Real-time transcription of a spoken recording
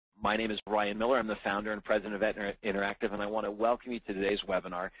My name is Ryan Miller. I'm the founder and president of Etna Interactive, and I want to welcome you to today's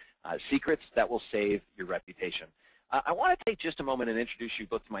webinar, Secrets That Will Save Your Reputation. I want to take just a moment and introduce you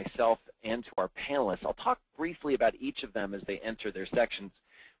both to myself and to our panelists. I'll talk briefly about each of them as they enter their sections,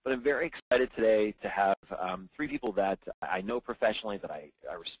 but I'm very excited today to have three people that I know professionally, that I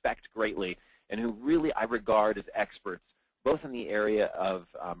respect greatly, and who really I regard as experts, both in the area of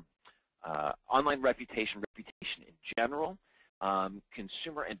online reputation in general,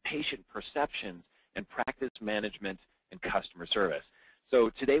 consumer and patient perceptions, and practice management and customer service. So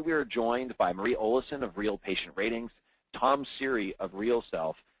today we are joined by Marie Olesen of RealPatientRatings, Tom Seery of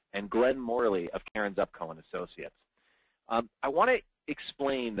RealSelf, and Glenn Morley of KarenZupko and Associates. I want to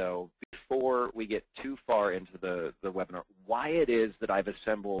explain, though, before we get too far into the webinar, why it is that I've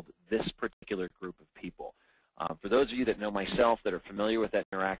assembled this particular group of people. For those of you that know myself, that are familiar with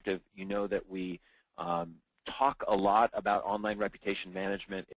Etna Interactive, you know that we talk a lot about online reputation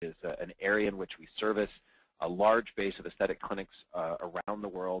management. It is an area in which we service a large base of aesthetic clinics around the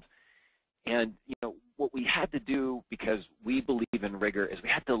world. And what we had to do, because we believe in rigor, is we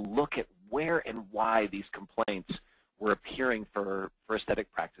had to look at where and why these complaints were appearing for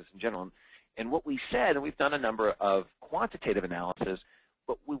aesthetic practice in general. And what we said, and we've done a number of quantitative analysis,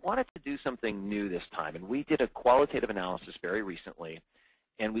 but we wanted to do something new this time. And we did a qualitative analysis very recently,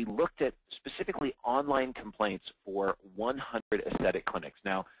 and we looked at specifically online complaints for 100 aesthetic clinics.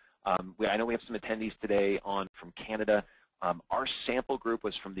 Now, I know we have some attendees today on from Canada. Our sample group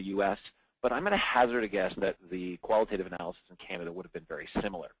was from the US, but I'm going to hazard a guess that the qualitative analysis in Canada would have been very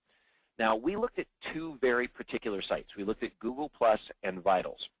similar. Now, we looked at two very particular sites. We looked at Google Plus and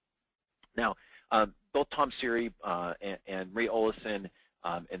Vitals. Now, both Tom Seery and Marie Olesen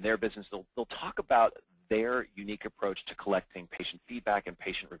in their business, they'll talk about their unique approach to collecting patient feedback and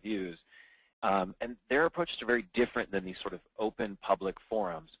patient reviews. And their approaches are very different than these sort of open public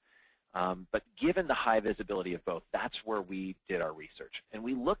forums. But given the high visibility of both, that's where we did our research. And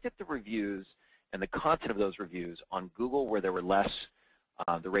we looked at the reviews and the content of those reviews on Google, where there were less,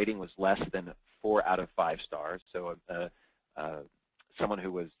 the rating was less than 4 out of 5 stars. So someone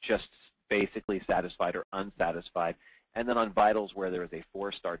who was just basically satisfied or unsatisfied. And then on Vitals, where there was a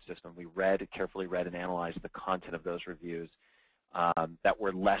 4-star system, we carefully read and analyzed the content of those reviews that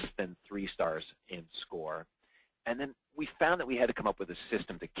were less than 3 stars in score. And then we found that we had to come up with a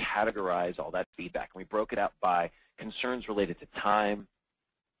system to categorize all that feedback. And we broke it out by concerns related to time,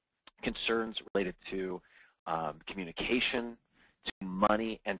 concerns related to communication, to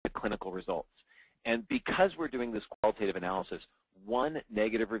money, and to clinical results. And because we're doing this qualitative analysis, one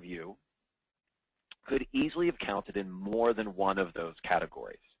negative review could easily have counted in more than one of those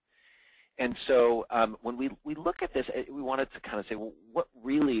categories. And so when we look at this, we wanted to kind of say, well, what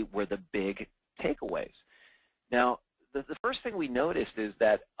really were the big takeaways? Now, the first thing we noticed is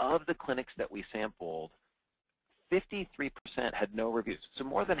that of the clinics that we sampled, 53% had no reviews. So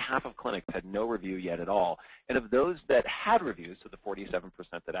more than half of clinics had no review yet at all. And of those that had reviews, so the 47%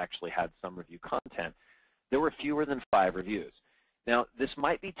 that actually had some review content, there were fewer than 5 reviews. Now, this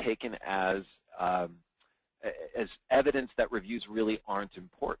might be taken as evidence that reviews really aren't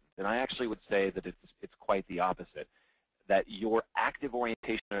important. And I actually would say that it's quite the opposite, that your active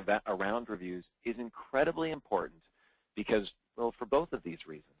orientation around reviews is incredibly important because, well, for both of these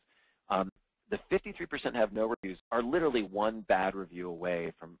reasons. The 53% have no reviews are literally one bad review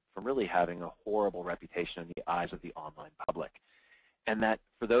away from really having a horrible reputation in the eyes of the online public. And that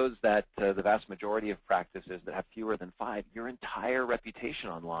for those that the vast majority of practices that have fewer than 5, your entire reputation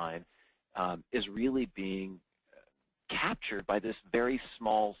online is really being captured by this very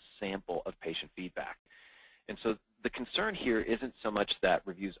small sample of patient feedback. And so the concern here isn't so much that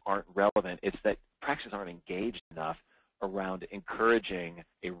reviews aren't relevant, it's that practices aren't engaged enough around encouraging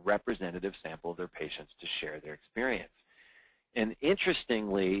a representative sample of their patients to share their experience. And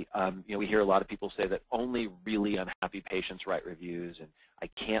interestingly, we hear a lot of people say that only really unhappy patients write reviews, and I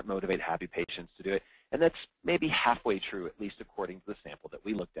can't motivate happy patients to do it. And that's maybe halfway true, at least according to the sample that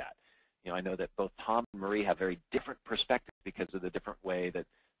we looked at. I know that both Tom and Marie have very different perspectives because of the different way that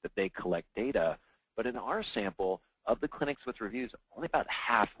they collect data. But in our sample, of the clinics with reviews, only about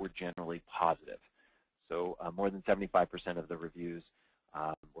half were generally positive. So more than 75% of the reviews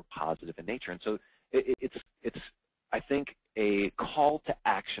were positive in nature. And so it's I think, a call to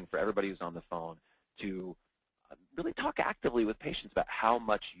action for everybody who's on the phone to really talk actively with patients about how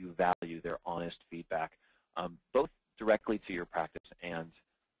much you value their honest feedback, both directly to your practice and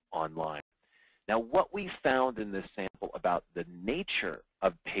online. Now, what we found in this sample about the nature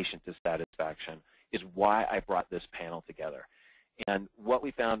of patient dissatisfaction is why I brought this panel together. And what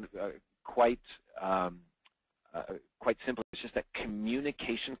we found quite quite simply, it's just that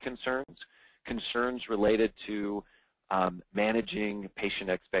communication concerns related to managing patient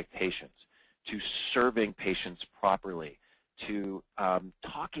expectations, to serving patients properly, to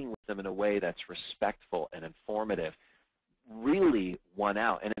talking with them in a way that's respectful and informative, really won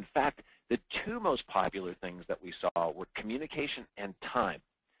out. And in fact, the two most popular things that we saw were communication and time.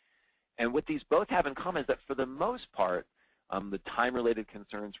 And what these both have in common is that for the most part, the time-related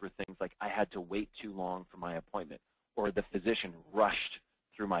concerns were things like I had to wait too long for my appointment, or the physician rushed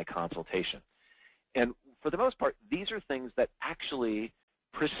through my consultation. And for the most part, these are things that actually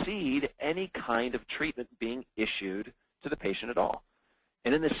precede any kind of treatment being issued to the patient at all.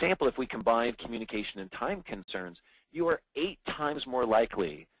 And in the sample, if we combine communication and time concerns, you are 8 times more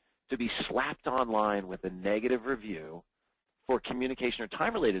likely to be slapped online with a negative review for communication or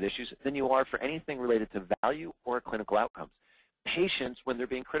time-related issues than you are for anything related to value or clinical outcomes. Patients, when they're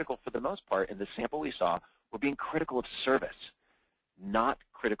being critical, for the most part, in the sample we saw, were being critical of service, not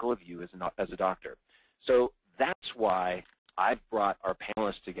critical of you as a doctor. So that's why I've brought our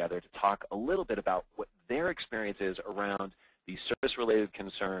panelists together to talk a little bit about what their experience is around these service-related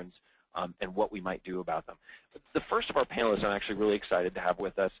concerns and what we might do about them. But the first of our panelists I'm actually really excited to have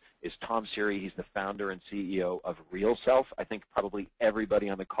with us is Tom Seery. He's the founder and CEO of RealSelf. I think probably everybody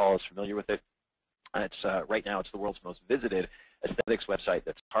on the call is familiar with it. It's right now it's the world's most visited aesthetics website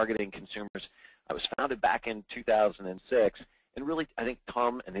that's targeting consumers. It was founded back in 2006. And really, I think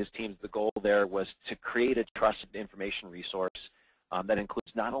Tom and his team's the goal there was to create a trusted information resource that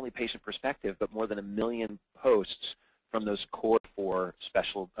includes not only patient perspective, but more than 1 million posts from those core 4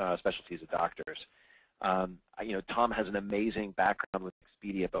 specialties of doctors. Tom has an amazing background with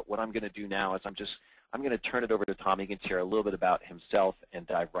Expedia, but what I'm going to do now is I'm going to turn it over to Tom. He can share a little bit about himself and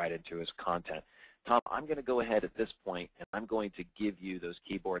dive right into his content. Tom, I'm going to go ahead at this point, and I'm going to give you those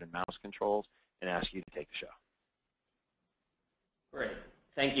keyboard and mouse controls and ask you to take the show. Great.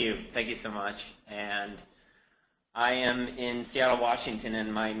 Thank you. Thank you so much. And I am in Seattle, Washington,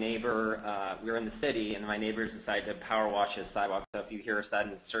 and my neighbor, we're in the city, and my neighbors decided to power wash the sidewalk. So if you hear a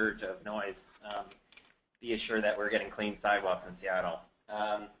sudden surge of noise, be assured that we're getting clean sidewalks in Seattle.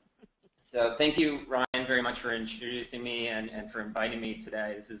 So thank you, Ryan, very much for introducing me and for inviting me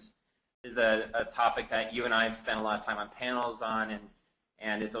today. This is a topic that you and I have spent a lot of time on panels on,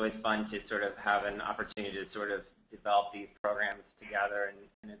 and it's always fun to sort of have an opportunity to sort of develop these programs together,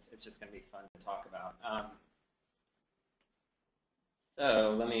 and it's just going to be fun to talk about.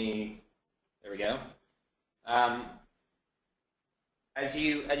 So there we go. As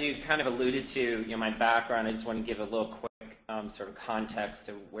you kind of alluded to, my background, I just want to give a little quick sort of context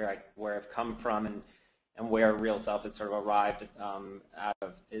to where I've come from and where RealSelf has sort of arrived out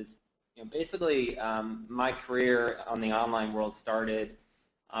of. Is basically my career on the online world started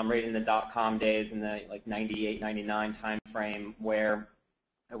right in the dot-com days in the like 98, 99 time frame, where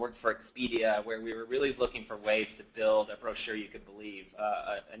I worked for Expedia, where we were really looking for ways to build a brochure you could believe,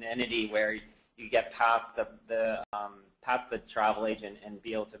 an entity where you get past the travel agent and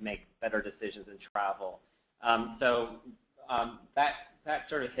be able to make better decisions in travel. That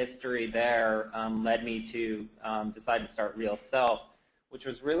sort of history there led me to decide to start RealSelf, which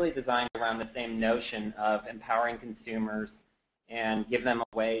was really designed around the same notion of empowering consumers and give them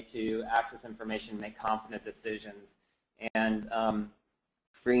a way to access information, make confident decisions, and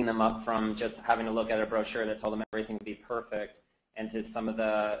freeing them up from just having to look at a brochure that told them everything would be perfect, and to some of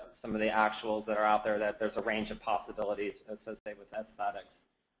the actuals that are out there, that there's a range of possibilities associated with aesthetics.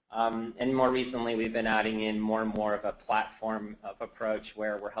 And more recently, we've been adding in more and more of a platform of approach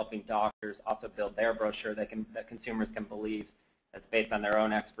where we're helping doctors also build their brochure that consumers can believe, that's based on their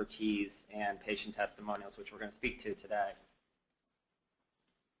own expertise and patient testimonials, which we're going to speak to today.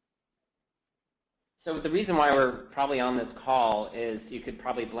 So the reason why we're probably on this call is you could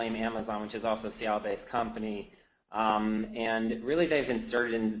probably blame Amazon, which is also a Seattle-based company. And really they've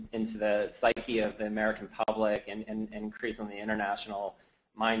inserted into the psyche of the American public and increasingly the international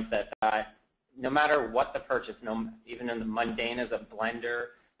mindset that no matter what the purchase, even in the mundane as a blender,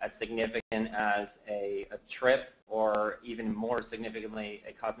 as significant as a trip, or even more significantly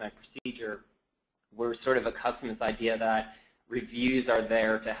a cosmetic procedure, we're sort of accustomed to this idea that reviews are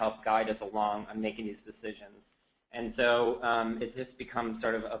there to help guide us along on making these decisions. And so it just becomes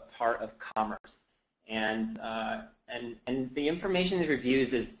sort of a part of commerce. And the information in the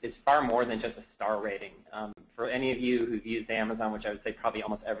reviews is far more than just a star rating. For any of you who've used Amazon, which I would say probably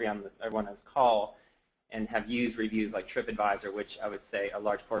almost everyone on this call, and have used reviews like TripAdvisor, which I would say a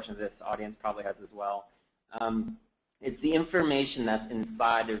large portion of this audience probably has as well, it's the information that's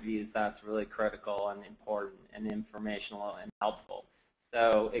inside the reviews that's really critical and important and informational and helpful.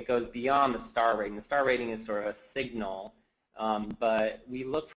 So it goes beyond the star rating. The star rating is sort of a signal, but we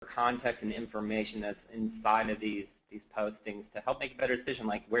look for context and information that's inside of these postings to help make a better decision,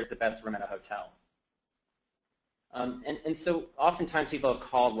 like where's the best room at a hotel. And so oftentimes people have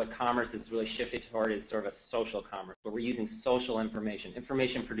called what commerce has really shifted toward is sort of a social commerce, where we're using social information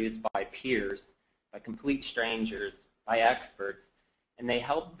produced by peers, by complete strangers, by experts, and they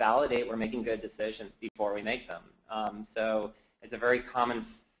help validate we're making good decisions before we make them. So it's a very common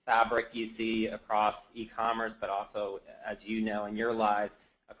fabric you see across e-commerce, but also, as you know, in your lives,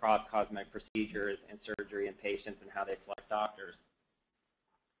 across cosmetic procedures and surgery and patients and how they select doctors.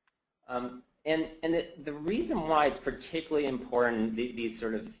 And the reason why it's particularly important, these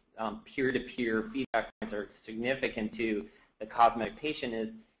sort of peer-to-peer feedback points are significant to the cosmetic patient, is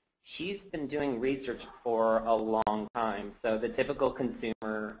she's been doing research for a long time. So the typical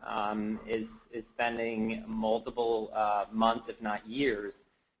consumer is spending multiple months, if not years,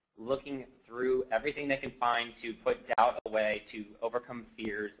 looking through everything they can find to put doubt away, to overcome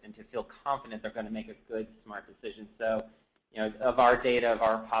fears, and to feel confident they're going to make a good, smart decision. So, of our data, of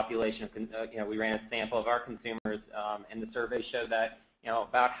our population, we ran a sample of our consumers, and the survey showed that,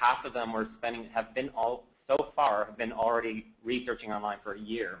 about half of them have been already researching online for a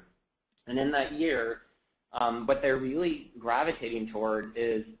year. And in that year, what they're really gravitating toward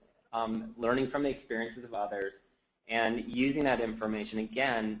is learning from the experiences of others and using that information,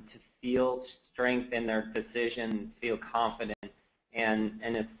 again, to feel strength in their decision, feel confident, and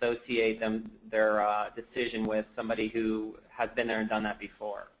associate their decision with somebody who has been there and done that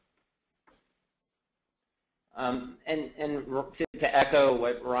before. And to echo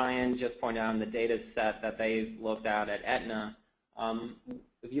what Ryan just pointed out in the data set that they've looked at Etna,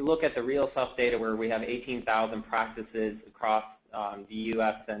 if you look at the RealSelf data, where we have 18,000 practices across the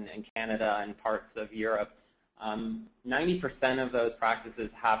U.S. and Canada and parts of Europe, 90% of those practices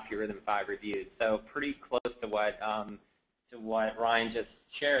have fewer than 5 reviews. So pretty close to what Ryan just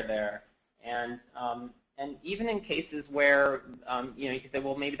shared there. And even in cases where you could say,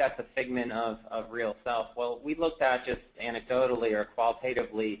 well, maybe that's a figment of RealSelf. Well, we looked at just anecdotally or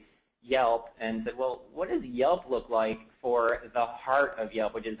qualitatively Yelp and said, well, what does Yelp look like for the heart of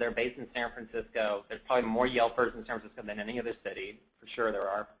Yelp, which is they're based in San Francisco. There's probably more Yelpers in San Francisco than any other city. For sure there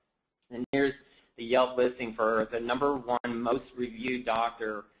are. And here's the Yelp listing for the #1 most reviewed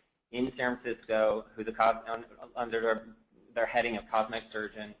doctor in San Francisco, who's under their heading of cosmetic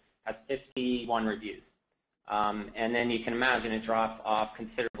surgeon, has 51 reviews. And then you can imagine it drops off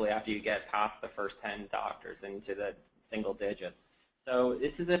considerably after you get past the first 10 doctors into the single digits. So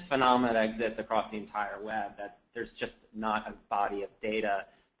this is a phenomenon that exists across the entire web, that there's just not a body of data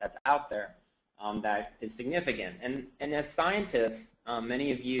that's out there that is significant. And as scientists,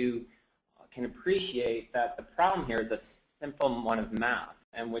 many of you can appreciate that the problem here is a simple one of math,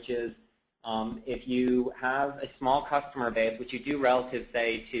 and which is if you have a small customer base, which you do relative,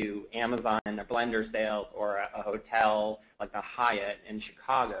 say, to Amazon and their blender sales, or a hotel like the Hyatt in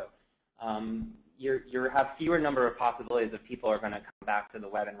Chicago, you have fewer number of possibilities of people are going to come back to the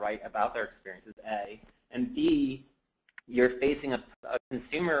web and write about their experiences, A. And B, you're facing a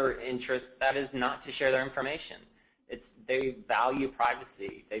consumer interest that is not to share their information. They value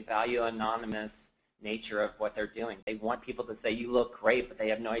privacy. They value anonymous nature of what they're doing. They want people to say, you look great, but they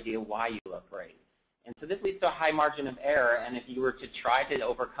have no idea why you look great. And so this leads to a high margin of error, and if you were to try to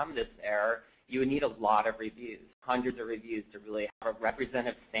overcome this error, you would need a lot of reviews, hundreds of reviews, to really have a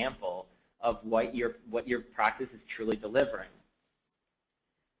representative sample of what your practice is truly delivering.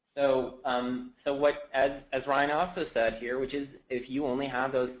 So, as Ryan also said here, which is if you only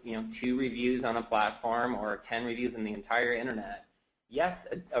have those 2 reviews on a platform or 10 reviews in the entire internet, yes,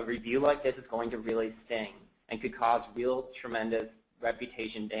 a review like this is going to really sting and could cause real tremendous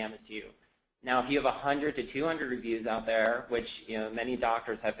reputation damage to you. Now, if you have 100 to 200 reviews out there, which many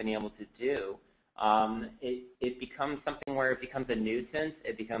doctors have been able to do, it becomes something where it becomes a nuisance.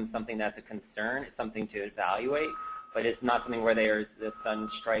 It becomes something that's a concern. It's something to evaluate, but it's not something where there's this sudden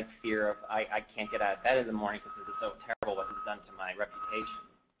strike fear of I can't get out of bed in the morning because this is so terrible what it's done to my reputation.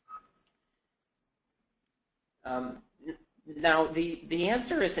 Now, the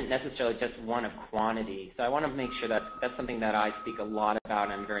answer isn't necessarily just one of quantity. So I want to make sure that that's something that I speak a lot about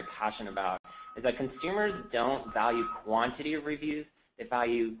and I'm very passionate about, is that consumers don't value quantity of reviews. They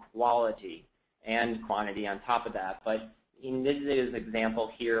value quality and quantity on top of that. But this is an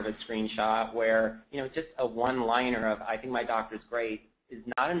example here of a screenshot where just a one-liner of I think my doctor's great is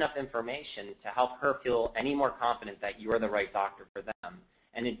not enough information to help her feel any more confident that you're the right doctor for them.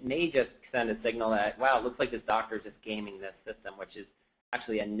 And it may just send a signal that, wow, it looks like this doctor is just gaming this system, which is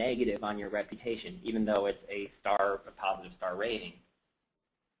actually a negative on your reputation, even though it's a positive star rating.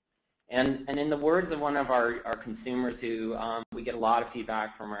 And in the words of one of our consumers who we get a lot of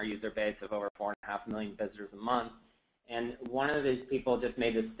feedback from our user base of over 4.5 million visitors a month, and one of these people just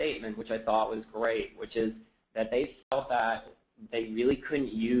made this statement, which I thought was great, which is that they felt that they really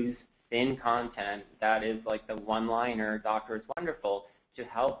couldn't use thin content that is like the one-liner, doctor is wonderful, to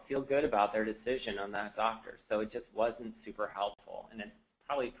help feel good about their decision on that doctor. So it just wasn't super helpful. And it's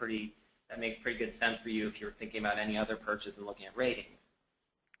probably that makes pretty good sense for you if you're thinking about any other purchase and looking at ratings.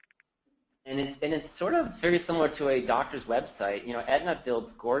 And it's sort of very similar to a doctor's website. You know, Etna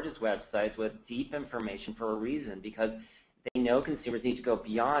builds gorgeous websites with deep information for a reason, because they know consumers need to go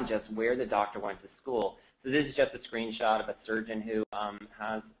beyond just where the doctor went to school. So this is just a screenshot of a surgeon who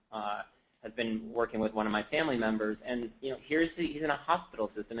has been working with one of my family members, and you know, he's in a hospital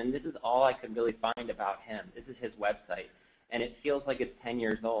system, and this is all I could really find about him. This is his website, and it feels like it's 10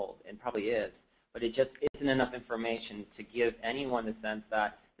 years old, and probably is, but it just isn't enough information to give anyone the sense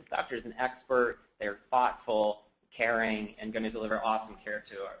that this doctor is an expert, they're thoughtful, caring, and going to deliver awesome care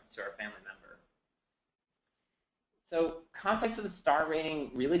to our family member. So context of the star rating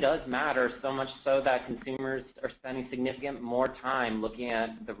really does matter, so much so that consumers are spending significant more time looking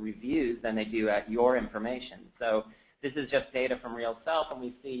at the reviews than they do at your information. So this is just data from RealSelf, and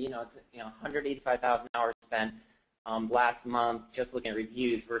we see 185,000 hours spent last month just looking at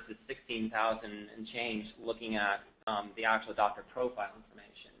reviews versus 16,000 and change looking at the actual doctor profile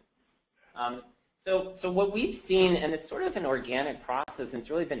information. So what we've seen, and it's sort of an organic process, and it's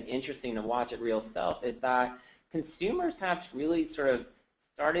really been interesting to watch at RealSelf, is that consumers have really sort of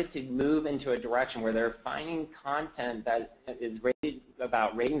started to move into a direction where they're finding content that is rated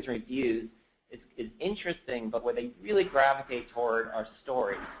about ratings and reviews is interesting, but where they really gravitate toward are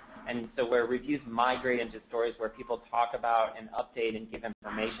stories. And so where reviews migrate into stories where people talk about and update and give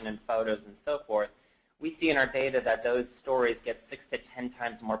information and photos and so forth, we see in our data that those stories get 6 to 10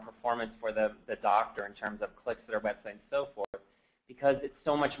 times more performance for the doctor in terms of clicks to their website and so forth, because it's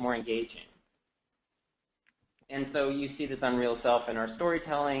so much more engaging. And so you see this on RealSelf in our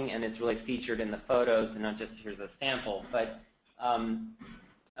storytelling, and it's really featured in the photos, and not just here's a sample. But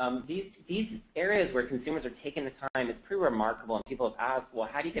these areas where consumers are taking the time, it's pretty remarkable. And people have asked, well,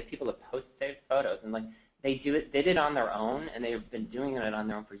 how do you get people to post saved photos? And like they did it on their own, and they've been doing it on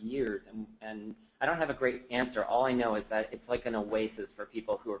their own for years. And I don't have a great answer. All I know is that it's like an oasis for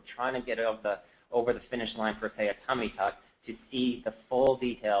people who are trying to get over the finish line for, say, a tummy tuck, to see the full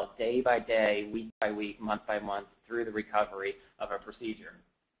detail day by day, week by week, month by month through the recovery of a procedure.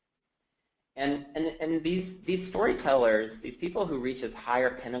 And these storytellers, these people who reach this higher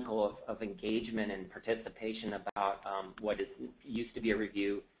pinnacle of engagement and participation about what used to be a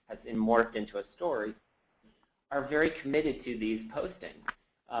review has been morphed into a story, are very committed to these postings.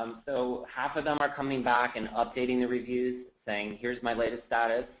 So half of them are coming back and updating the reviews, saying, here's my latest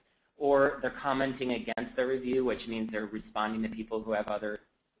status. Or they're commenting against the review, which means they're responding to people who have other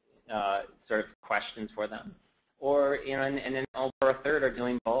sort of questions for them. Or, and then over a third are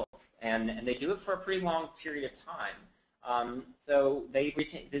doing both, and they do it for a pretty long period of time. So this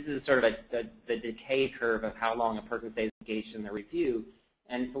is sort of the decay curve of how long a person stays engaged in the review.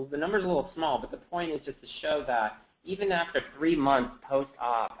 And so the number's a little small, but the point is just to show that even after 3 months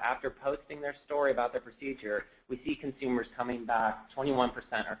post-op, after posting their story about their procedure, we see consumers coming back, 21%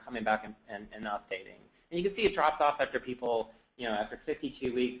 are coming back and updating. And you can see it drops off after people, after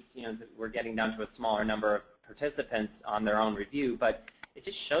 52 weeks, we're getting down to a smaller number of participants on their own review. But it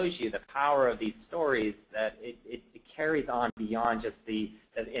just shows you the power of these stories, that it carries on beyond just the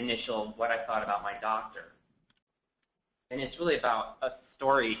initial, what I thought about my doctor. And it's really about, a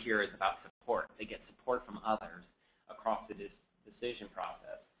story here is about support. They get support from others across the decision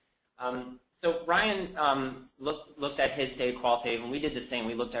process. So Ryan looked at his data qualitatively, and we did the same.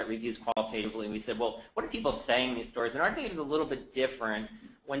 We looked at reviews qualitatively, and we said, well, what are people saying in these stories? And our data is a little bit different.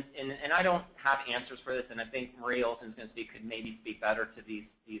 And I don't have answers for this, and I think Marie Olsen is going to could maybe speak better to these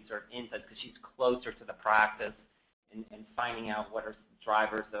sort of insights, because she's closer to the practice and finding out what are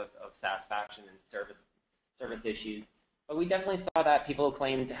drivers of satisfaction and service issues. But we definitely saw that people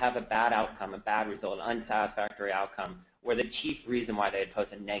claimed to have a bad outcome, a bad result, an unsatisfactory outcome, were the chief reason why they had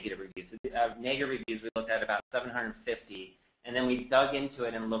posted negative reviews. Negative reviews, we looked at about 750, and then we dug into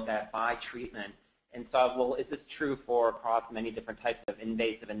it and looked at by treatment and saw, well, is this true for across many different types of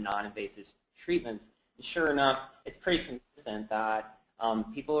invasive and non-invasive treatments? And sure enough, it's pretty consistent that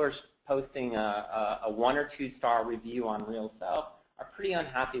people who are posting a 1 or 2 star review on RealSelf are pretty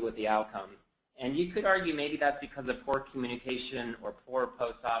unhappy with the outcome. And you could argue maybe that's because of poor communication or poor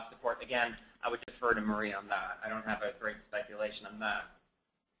post-op support. Again, I would defer to Marie on that. I don't have a great speculation on that.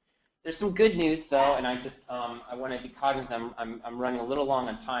 There's some good news, though, and I want to be cognizant. I'm running a little long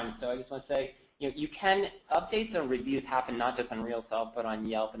on time, so I just want to say, you can updates and reviews happen not just on RealSelf, but on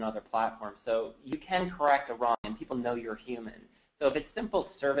Yelp and other platforms. So you can correct a wrong, and people know you're human. So if it's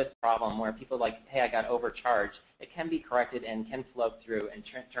simple service problem where people like, hey, I got overcharged, it can be corrected and can flow through and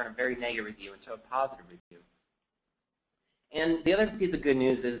turn a very negative review into a positive review. And the other piece of good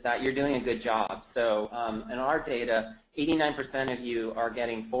news is that you're doing a good job. So in our data, 89% of you are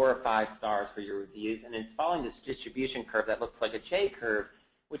getting 4 or 5 stars for your reviews, and it's following this distribution curve that looks like a J curve,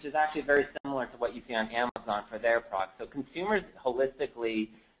 which is actually very similar to what you see on Amazon for their products. So consumers holistically,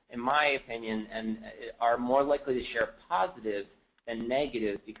 in my opinion, are more likely to share positives than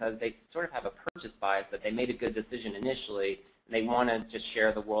negatives because they sort of have a purchase bias that they made a good decision initially, and they want to just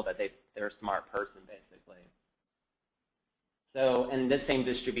share the world that they're a smart person, basically. So, and this same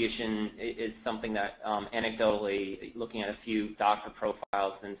distribution is something that anecdotally, looking at a few doctor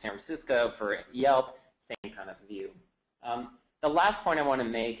profiles in San Francisco for Yelp, same kind of view. The last point I want to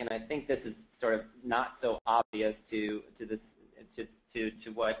make, and I think this is sort of not so obvious to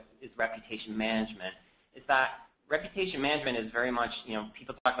what is reputation management, is that reputation management is very much,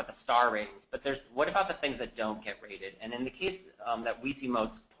 people talk about the star ratings, but what about the things that don't get rated? And in the case that we see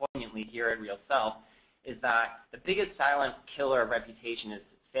most poignantly here at RealSelf, is that the biggest silent killer of reputation is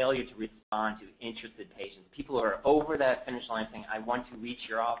failure to respond to interested patients. People who are over that finish line saying, I want to reach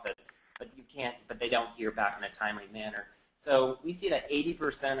your office, but you can't, but they don't hear back in a timely manner. So we see that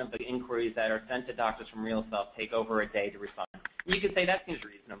 80% of the inquiries that are sent to doctors from RealSelf take over a day to respond. And you could say that seems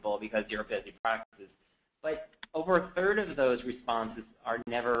reasonable because you're busy practices, but over a third of those responses are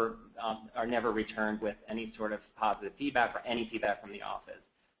never returned with any sort of positive feedback or any feedback from the office.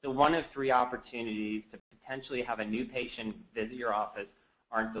 So 1 of 3 opportunities to potentially have a new patient visit your office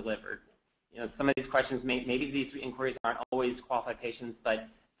aren't delivered. Some of these questions, maybe these inquiries aren't always qualified patients, but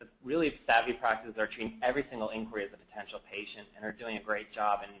the really savvy practices are treating every single inquiry as a potential patient and are doing a great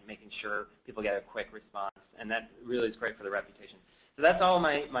job in making sure people get a quick response. And that really is great for the reputation. So that's all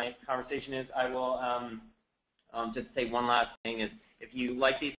my conversation is. I will just say one last thing is, if you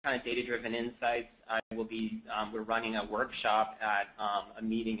like these kind of data-driven insights, we're running a workshop at a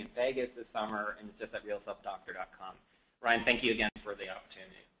meeting in Vegas this summer, and it's just at realselfdoctor.com. Ryan, thank you again for the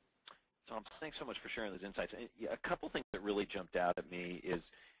opportunity. Tom, thanks so much for sharing those insights. And a couple things that really jumped out at me is,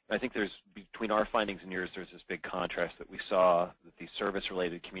 I think between our findings and yours, there's this big contrast that we saw that the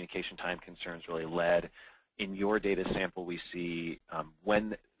service-related communication time concerns really led. In your data sample, we see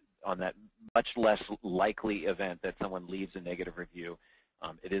when on that much less likely event that someone leaves a negative review,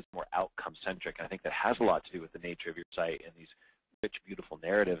 it is more outcome-centric. I think that has a lot to do with the nature of your site and these rich, beautiful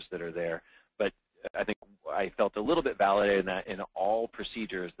narratives that are there. But I think I felt a little bit validated in that in all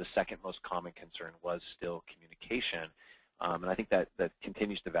procedures, the second most common concern was still communication. And I think that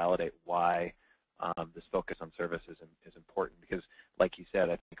continues to validate why this focus on service is important because, like you said,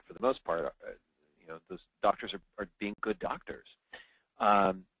 I think for the most part, those doctors are being good doctors.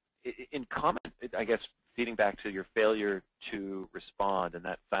 In comment, I guess, feeding back to your failure to respond and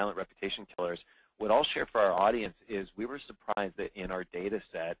that silent reputation killers, what I'll share for our audience is we were surprised that in our data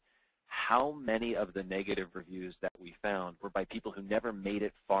set, how many of the negative reviews that we found were by people who never made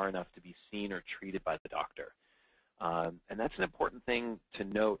it far enough to be seen or treated by the doctor. And that's an important thing to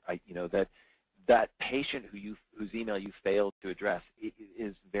note, that patient whose email you failed to address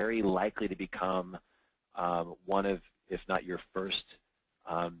is very likely to become one of, if not your first,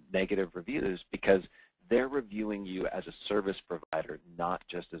 negative reviews because they're reviewing you as a service provider, not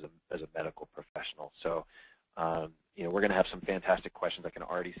just as a medical professional. So, we're going to have some fantastic questions. I can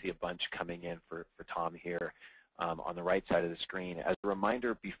already see a bunch coming in for Tom here on the right side of the screen. As a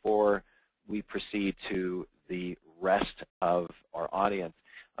reminder, before we proceed to the rest of our audience,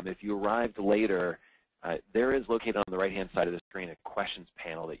 if you arrived later, there is located on the right-hand side of the screen a questions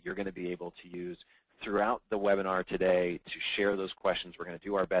panel that you're going to be able to use throughout the webinar today to share those questions. We're going to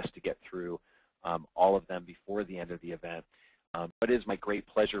do our best to get through all of them before the end of the event. But it is my great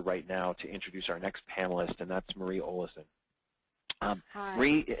pleasure right now to introduce our next panelist, and that's Marie Olesen. Hi.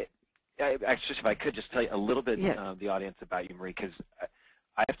 Marie, actually, if I could just tell you a little bit, yes. The audience about you, Marie, because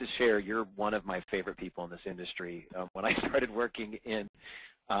I have to share, you're one of my favorite people in this industry. When I started working in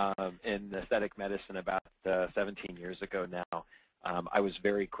aesthetic medicine about 17 years ago now, I was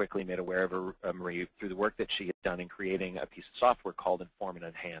very quickly made aware of Marie through the work that she had done in creating a piece of software called Inform and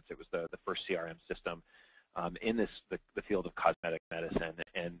Enhance. It was the first CRM system in the field of cosmetic medicine,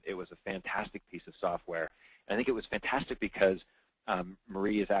 and it was a fantastic piece of software. And I think it was fantastic because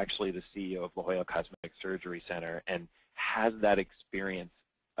Marie is actually the CEO of La Jolla Cosmetic Surgery Center and has that experience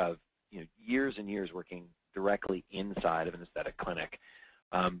of years and years working directly inside of an aesthetic clinic.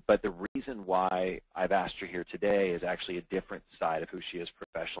 But the reason why I've asked her here today is actually a different side of who she is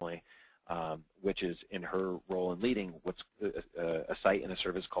professionally, which is in her role in leading what's a site and a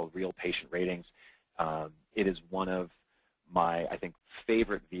service called RealPatientRatings. It is one of my, I think,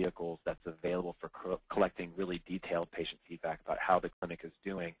 favorite vehicles that's available for collecting really detailed patient feedback about how the clinic is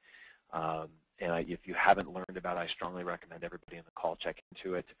doing. If you haven't learned about it, I strongly recommend everybody on the call check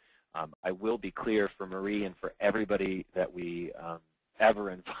into it. I will be clear for Marie and for everybody that we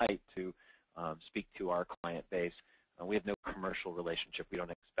ever invite to speak to our client base. We have no commercial relationship. We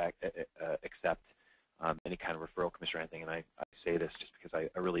don't accept any kind of referral commission or anything, and I say this just because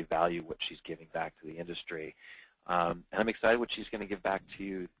I really value what she's giving back to the industry. And I'm excited what she's going to give back to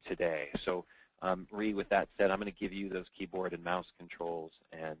you today. So, Marie, with that said, I'm going to give you those keyboard and mouse controls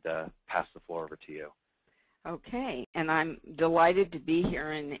and pass the floor over to you. Okay, and I'm delighted to be here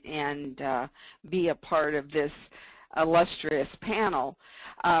and be a part of this illustrious panel.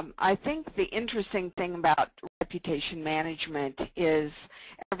 I think the interesting thing about reputation management is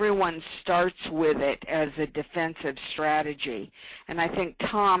everyone starts with it as a defensive strategy. And I think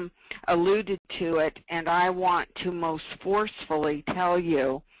Tom alluded to it, and I want to most forcefully tell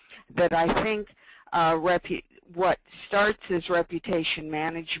you that I think what starts as reputation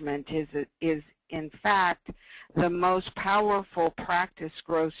management is in fact the most powerful practice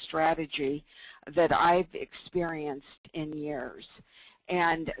growth strategy that I've experienced in years.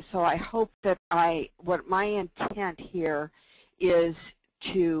 And so I hope that what my intent here is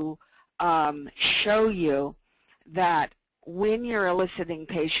to show you that when you're eliciting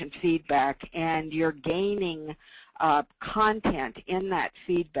patient feedback and you're gaining content in that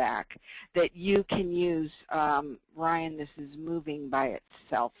feedback, that you can use, Ryan, this is moving by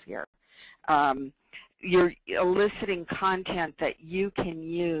itself here. You're eliciting content that you can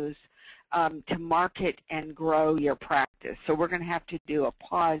use to market and grow your practice. So we're going to have to do a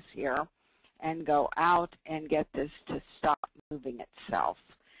pause here and go out and get this to stop moving itself.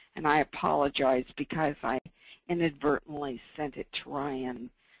 And I apologize because I inadvertently sent it to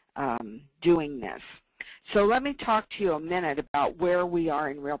Ryan doing this. So let me talk to you a minute about where we are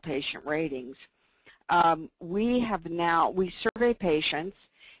in Real Patient Ratings. We survey patients,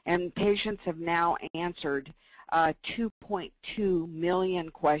 and patients have now answered 2.2 million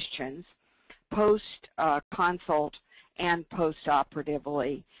questions post-consult and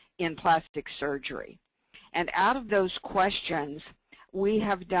post-operatively in plastic surgery. And out of those questions, we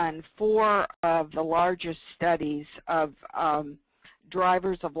have done 4 of the largest studies of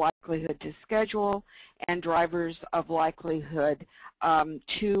drivers of likelihood to schedule and drivers of likelihood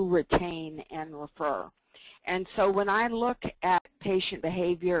to retain and refer. And so when I look at patient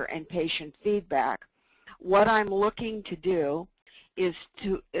behavior and patient feedback, what I'm looking to do is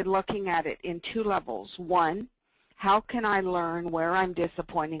looking at it in 2 levels. One, how can I learn where I'm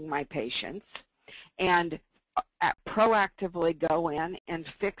disappointing my patients and proactively go in and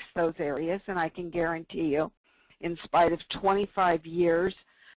fix those areas? And I can guarantee you, in spite of 25 years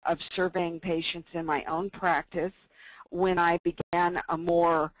of surveying patients in my own practice, when I began a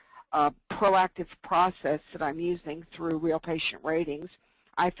more proactive process that I'm using through Real Patient Ratings,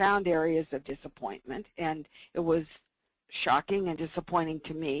 I found areas of disappointment, and it was shocking and disappointing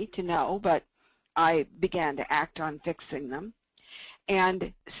to me to know, but I began to act on fixing them.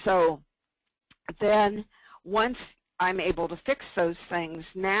 And so then once I'm able to fix those things,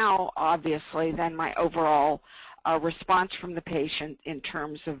 now obviously then my overall response from the patient in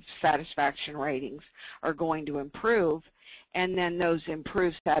terms of satisfaction ratings are going to improve, and then those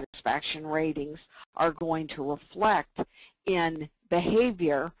improved satisfaction ratings are going to reflect in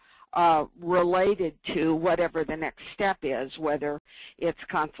behavior related to whatever the next step is. Whether it's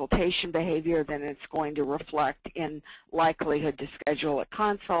consultation behavior, then it's going to reflect in likelihood to schedule a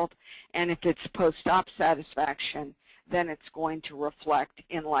consult, and if it's post-op satisfaction, then it's going to reflect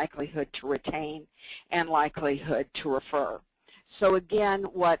in likelihood to retain and likelihood to refer. So again,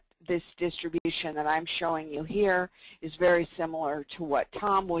 what this distribution that I'm showing you here is very similar to what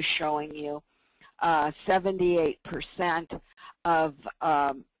Tom was showing you. 78% of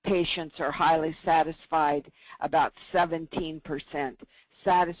patients are highly satisfied, about 17%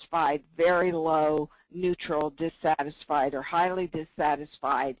 satisfied, very low, neutral, dissatisfied, or highly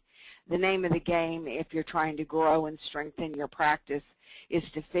dissatisfied. The name of the game, if you're trying to grow and strengthen your practice, is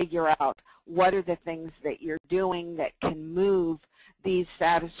to figure out what are the things that you're doing that can move these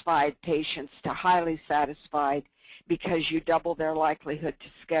satisfied patients to highly satisfied, because you double their likelihood to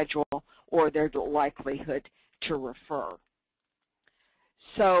schedule or their likelihood to refer.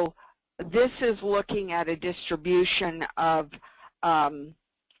 So this is looking at a distribution of about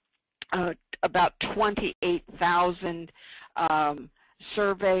 28,000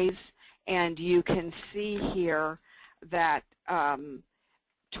 surveys, and you can see here that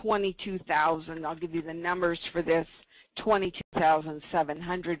 22,000, I'll give you the numbers for this,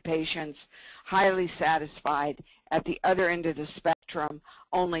 22,700 patients highly satisfied. At the other end of the spectrum,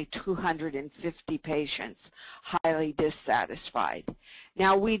 only 250 patients highly dissatisfied.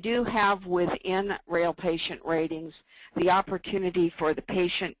 Now, we do have within RealPatientRatings the opportunity for the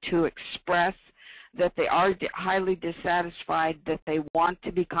patient to express that they are highly dissatisfied, that they want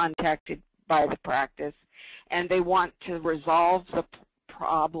to be contacted by the practice, and they want to resolve the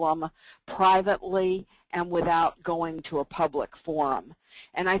problem privately and without going to a public forum.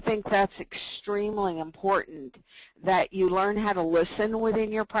 And I think that's extremely important, that you learn how to listen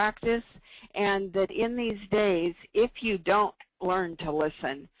within your practice, and that in these days, if you don't learn to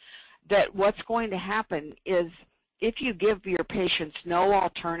listen, that what's going to happen is if you give your patients no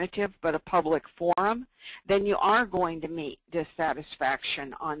alternative but a public forum, then you are going to meet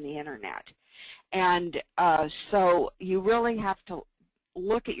dissatisfaction on the internet. And so you really have to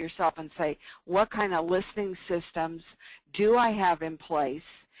look at yourself and say, what kind of listening systems do I have in place?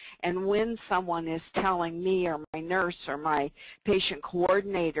 And when someone is telling me or my nurse or my patient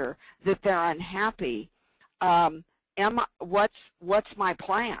coordinator that they're unhappy, what's my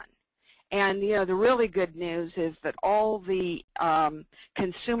plan? And, you know, the really good news is that all the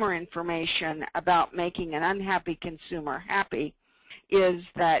consumer information about making an unhappy consumer happy is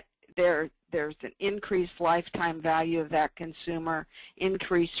that there's an increased lifetime value of that consumer,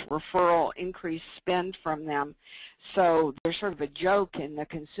 increased referral, increased spend from them. So there's sort of a joke in the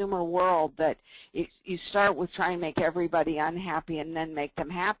consumer world that you start with trying to make everybody unhappy and then make them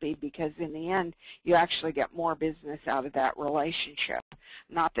happy, because in the end you actually get more business out of that relationship.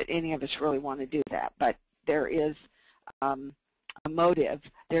 Not that any of us really want to do that, but there is a motive.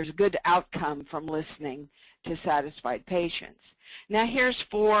 There's a good outcome from listening to satisfied patients. Now here's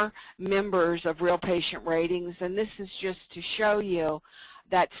 4 members of RealPatientRatings, and this is just to show you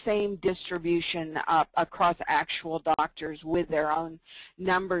that same distribution across actual doctors with their own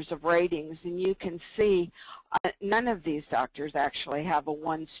numbers of ratings. And you can see none of these doctors actually have a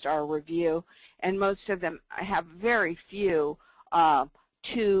 1-star review, and most of them have very few 2-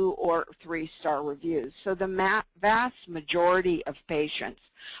 or 3-star reviews. So the vast majority of patients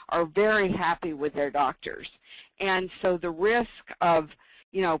are very happy with their doctors. And so the risk of,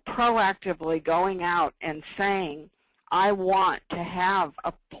 you know, proactively going out and saying, I want to have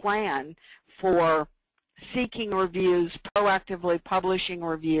a plan for seeking reviews, proactively publishing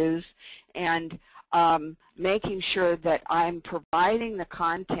reviews, and making sure that I'm providing the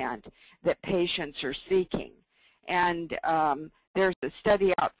content that patients are seeking. And there's a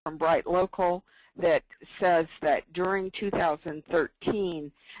study out from Bright Local that says that during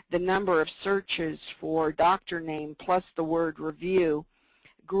 2013, the number of searches for doctor name plus the word review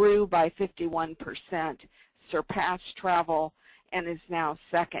grew by 51%, surpassed travel, and is now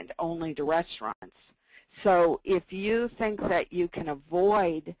second only to restaurants. So if you think that you can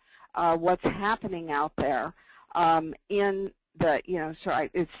avoid what's happening out there in the,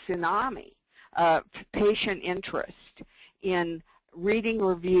 it's tsunami, patient interest in reading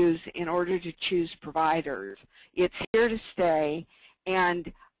reviews in order to choose providers. It's here to stay,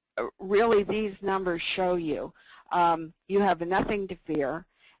 and really these numbers show you you have nothing to fear.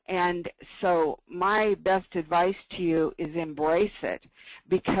 And so my best advice to you is embrace it,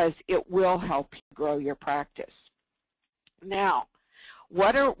 because it will help you grow your practice. Now,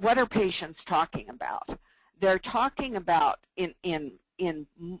 what are patients talking about? They're talking about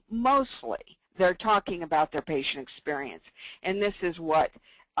mostly they're talking about their patient experience, and this is what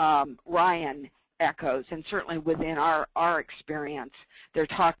Ryan echoes, and certainly within our experience, they're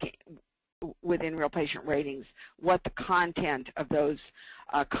talking within RealPatientRatings what the content of those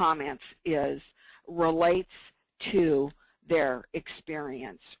comments relates to their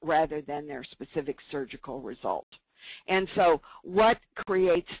experience rather than their specific surgical result. And so what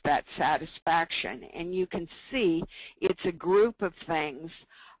creates that satisfaction? And you can see it's a group of things,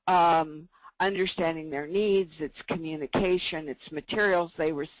 understanding their needs, it's communication, it's materials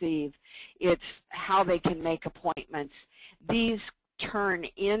they receive, it's how they can make appointments. These turn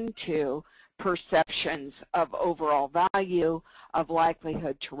into perceptions of overall value, of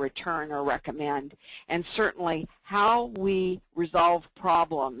likelihood to return or recommend, and certainly how we resolve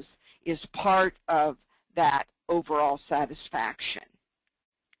problems is part of that overall satisfaction.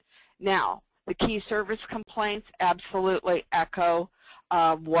 Now, the key service complaints absolutely echo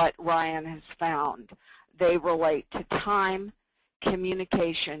what Ryan has found. They relate to time,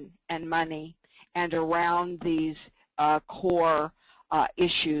 communication, and money, and around these core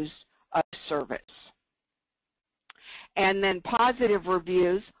issues of service. And then positive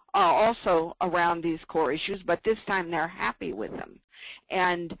reviews are also around these core issues, but this time they're happy with them.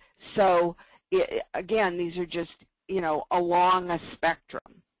 And so, again, these are just, along a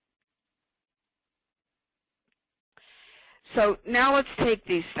spectrum. So now let's take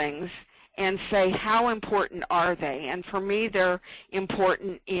these things and say, how important are they? And for me, they're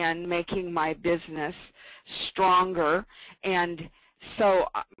important in making my business stronger. And so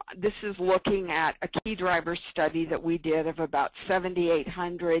this is looking at a key driver study that we did of about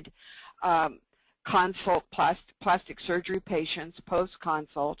 7,800 consult plastic surgery patients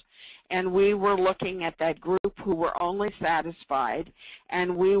post-consult, and we were looking at that group who were only satisfied,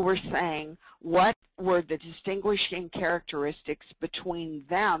 and we were saying what were the distinguishing characteristics between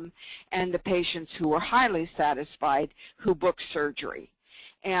them and the patients who were highly satisfied who booked surgery.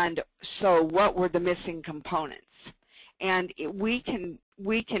 And so what were the missing components? And we can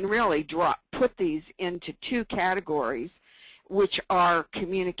really put these into two categories, which are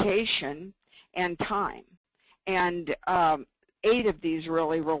communication and time. And 8 of these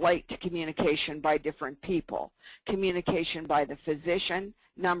really relate to communication by different people. Communication by the physician.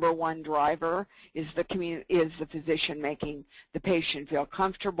 Number one driver is the physician making the patient feel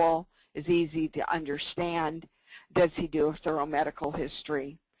comfortable, is easy to understand. Does he do a thorough medical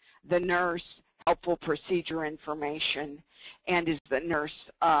history? The nurse, helpful procedure information, and is the nurse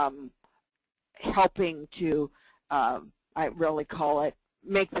helping to, I really call it,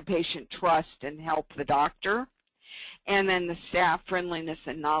 make the patient trust and help the doctor. And then the staff, friendliness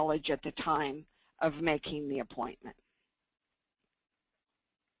and knowledge at the time of making the appointment.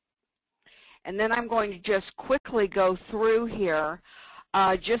 And then I'm going to just quickly go through here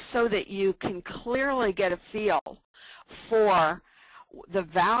just so that you can clearly get a feel for the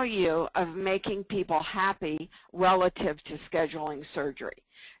value of making people happy relative to scheduling surgery.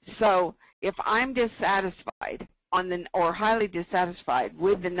 So if I'm dissatisfied or highly dissatisfied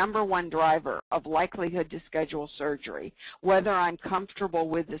with the number one driver of likelihood to schedule surgery, whether I'm comfortable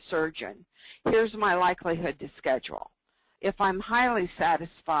with the surgeon, here's my likelihood to schedule. If I'm highly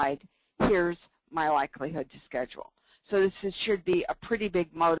satisfied, here's my likelihood to schedule. So this should be a pretty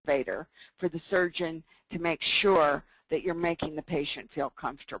big motivator for the surgeon to make sure that you're making the patient feel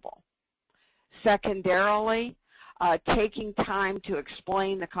comfortable. Secondarily, taking time to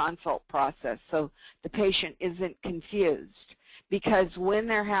explain the consult process so the patient isn't confused. Because when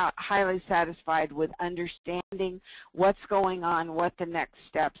they're highly satisfied with understanding what's going on, what the next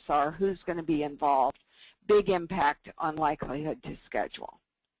steps are, who's going to be involved, big impact on likelihood to schedule.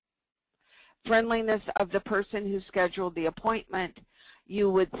 Friendliness of the person who scheduled the appointment. You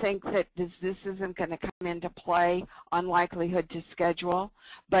would think that this isn't going to come into play on likelihood to schedule,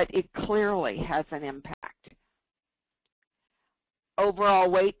 but it clearly has an impact. Overall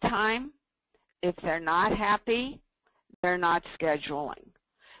wait time, if they're not happy, they're not scheduling.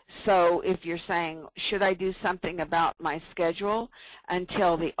 So if you're saying, should I do something about my schedule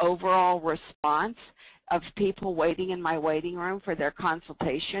until the overall response of people waiting in my waiting room for their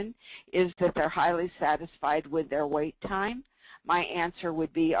consultation is that they're highly satisfied with their wait time, my answer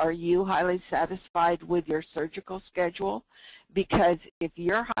would be, are you highly satisfied with your surgical schedule? Because if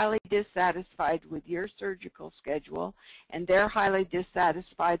you're highly dissatisfied with your surgical schedule and they're highly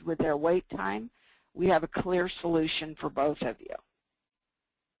dissatisfied with their wait time, we have a clear solution for both of you.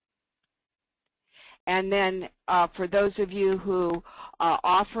 And then for those of you who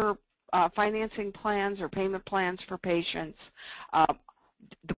offer financing plans or payment plans for patients,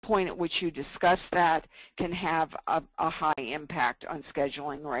 the point at which you discuss that can have a high impact on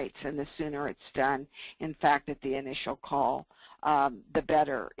scheduling rates, and the sooner it's done, in fact, at the initial call, the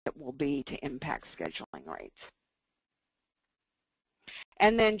better it will be to impact scheduling rates.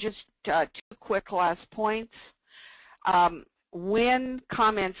 And then just 2 quick last points. When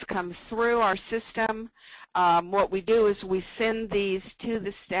comments come through our system, what we do is we send these to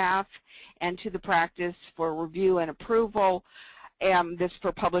the staff and to the practice for review and approval. This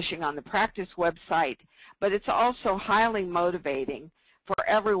for publishing on the practice website, but it's also highly motivating for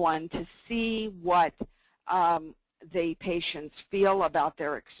everyone to see what the patients feel about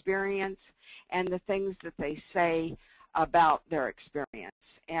their experience and the things that they say about their experience.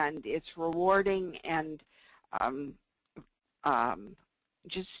 And it's rewarding and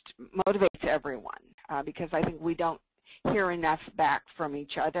just motivates everyone because I think we don't hear enough back from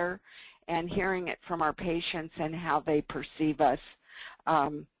each other, and hearing it from our patients and how they perceive us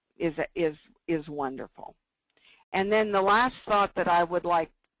is wonderful. And then the last thought that I would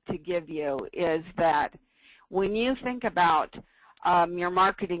like to give you is that when you think about your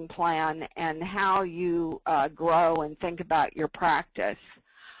marketing plan and how you grow and think about your practice,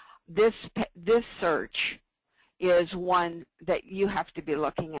 this search is one that you have to be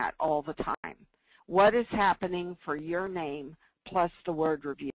looking at all the time. What is happening for your name plus the word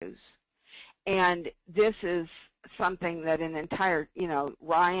reviews? And this is something that an entire,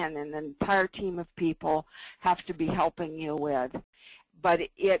 Ryan and an entire team of people have to be helping you with. But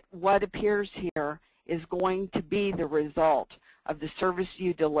what appears here is going to be the result of the service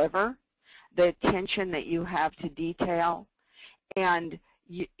you deliver, the attention that you have to detail, and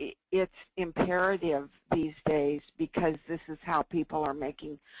it's imperative these days because this is how people are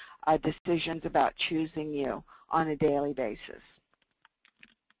making decisions about choosing you on a daily basis.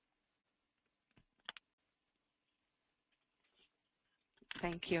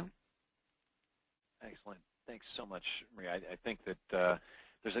 Thank you. Excellent. Thanks so much, Maria. I think that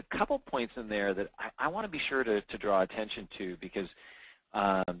there's a couple points in there that I want to be sure to draw attention to because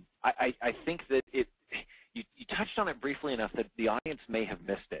I think that you touched on it briefly enough that the audience may have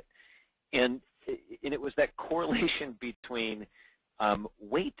missed it. And it was that correlation between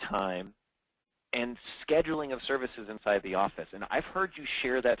wait time and scheduling of services inside the office. And I've heard you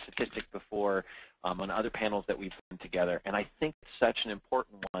share that statistic before on other panels that we've done together. And I think it's such an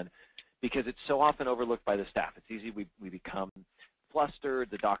important one because it's so often overlooked by the staff. It's easy we become flustered,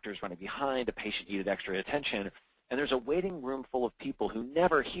 the doctor's running behind, a patient needed extra attention, and there's a waiting room full of people who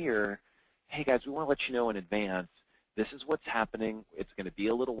never hear, hey guys, we want to let you know in advance, this is what's happening. It's going to be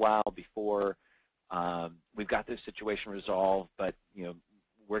a little while before we've got this situation resolved, but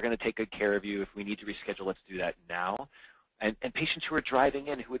we're going to take good care of you. If we need to reschedule, let's do that now. And patients who are driving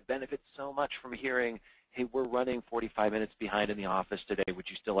in who would benefit so much from hearing, hey, we're running 45 minutes behind in the office today. Would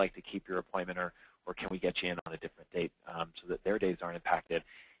you still like to keep your appointment, or can we get you in on a different date so that their days aren't impacted?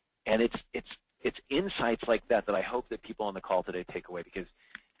 And it's insights like that that I hope that people on the call today take away, because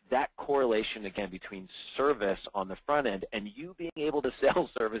that correlation, again, between service on the front end and you being able to sell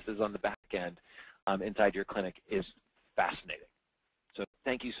services on the back end inside your clinic is fascinating. So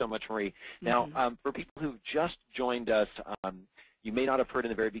thank you so much, Marie. Now, for people who've just joined us, you may not have heard in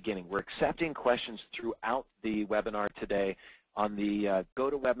the very beginning, we're accepting questions throughout the webinar today. On the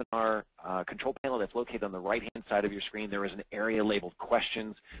GoToWebinar control panel that's located on the right-hand side of your screen, there is an area labeled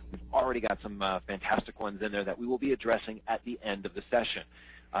questions. We've already got some fantastic ones in there that we will be addressing at the end of the session.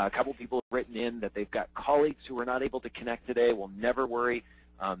 A couple people have written in that they've got colleagues who are not able to connect today. Well, never worry.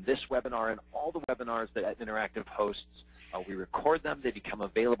 This webinar and all the webinars that Etna Interactive hosts, we record them. They become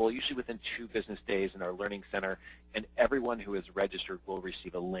available usually within 2 business days in our Learning Center, and everyone who is registered will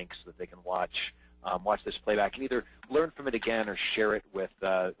receive a link so that they can watch this playback and either learn from it again or share it with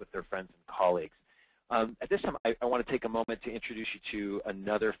their friends and colleagues. At this time, I want to take a moment to introduce you to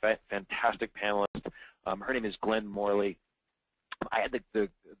another fantastic panelist. Her name is Glenn Morley. I had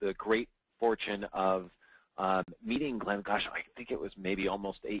the great fortune of meeting Glenn, gosh, I think it was maybe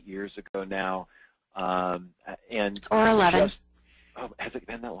almost 8 years ago now. And or 11. Has it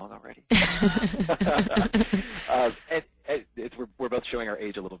been that long already? We're both showing our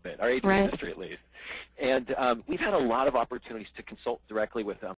age a little bit, our age in the industry at least. And we've had a lot of opportunities to consult directly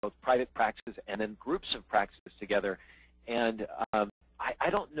with both private practices and then groups of practices together. And I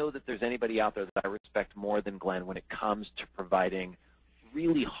don't know that there's anybody out there that I respect more than Glenn when it comes to providing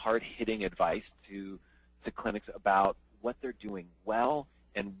really hard-hitting advice to clinics about what they're doing well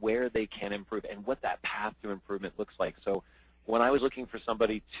and where they can improve and what that path to improvement looks like. So when I was looking for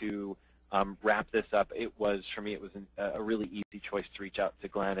somebody to wrap this up, for me, it was a really easy choice to reach out to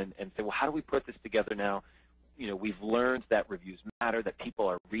Glenn and say, well, how do we put this together now? We've learned that reviews matter, that people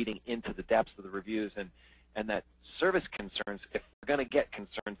are reading into the depths of the reviews, and that service concerns, if we're going to get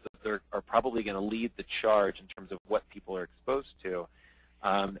concerns, that are probably going to lead the charge in terms of what people are exposed to.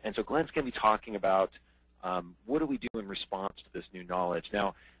 And so Glenn's going to be talking about what do we do in response to this new knowledge.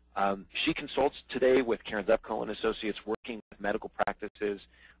 Now, she consults today with KarenZupko and Associates, working with medical practices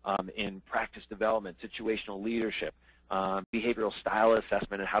in practice development, situational leadership, behavioral style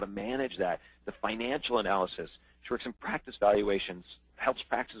assessment and how to manage that, the financial analysis. She works in practice valuations, helps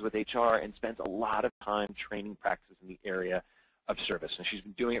practices with HR, and spends a lot of time training practices in the area of service. And she's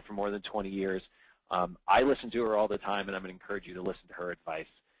been doing it for more than 20 years. I listen to her all the time, and I'm going to encourage you to listen to her advice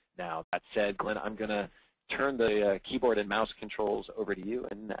now. That said, Glenn, I'm going to turn the keyboard and mouse controls over to you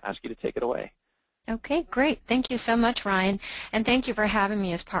and ask you to take it away. Okay, great. Thank you so much, Ryan, and thank you for having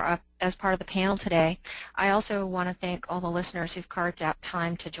me as part of the panel today. I also want to thank all the listeners who've carved out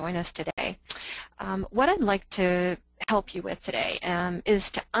time to join us today. What I'd like to help you with today is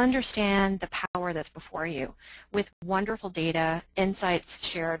to understand the power that's before you with wonderful data, insights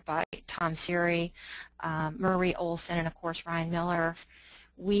shared by Tom Seery, Marie Olesen, and of course Ryan Miller.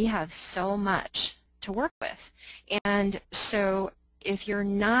 We have so much to work with, and so if you're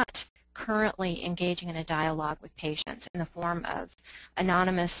not currently engaging in a dialogue with patients in the form of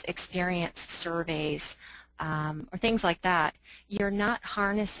anonymous experience surveys or things like that, you're not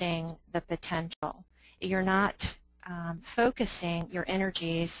harnessing the potential. You're not focusing your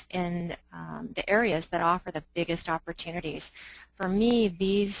energies in the areas that offer the biggest opportunities. For me,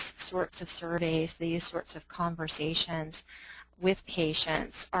 these sorts of surveys, these sorts of conversations with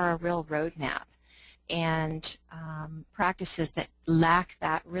patients are a real roadmap. And practices that lack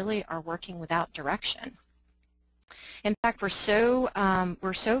that really are working without direction. In fact, we're so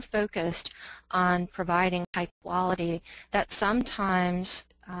focused on providing high quality that sometimes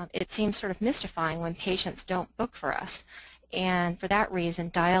it seems sort of mystifying when patients don't book for us. And for that reason,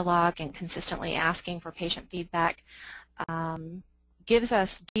 dialogue and consistently asking for patient feedback gives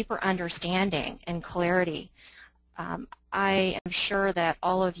us deeper understanding and clarity. I am sure that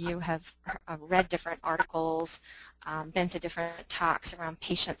all of you have read different articles, been to different talks around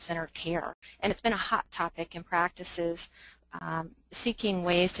patient-centered care, and it's been a hot topic in practices seeking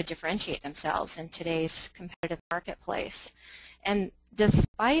ways to differentiate themselves in today's competitive marketplace. And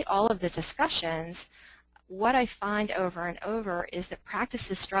despite all of the discussions, what I find over and over is that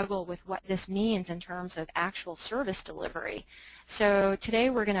practices struggle with what this means in terms of actual service delivery. So today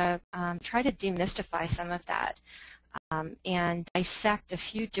we're going to try to demystify some of that and dissect a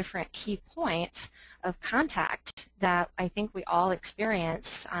few different key points of contact that I think we all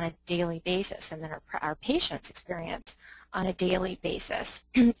experience on a daily basis and that our patients experience on a daily basis.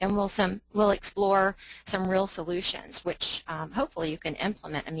 And we'll explore some real solutions which hopefully you can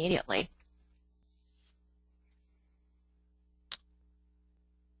implement immediately.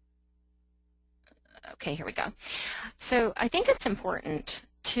 Okay, here we go. So I think it's important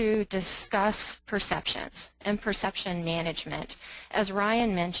to discuss perceptions and perception management. As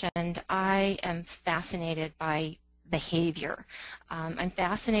Ryan mentioned, I am fascinated by behavior. I'm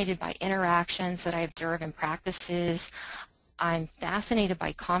fascinated by interactions that I observe in practices. I'm fascinated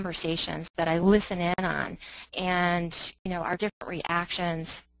by conversations that I listen in on and, our different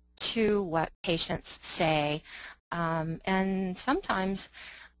reactions to what patients say and sometimes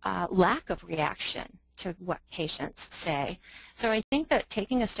lack of reaction to what patients say. So I think that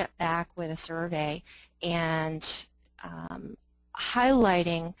taking a step back with a survey and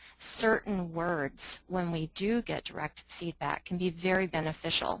highlighting certain words when we do get direct feedback can be very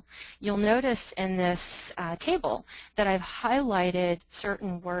beneficial. You'll notice in this table that I've highlighted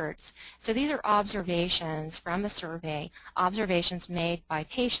certain words. So these are observations from a survey, observations made by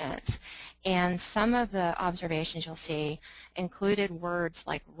patients, and some of the observations you'll see included words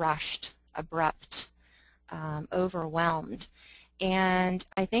like rushed, abrupt, overwhelmed. And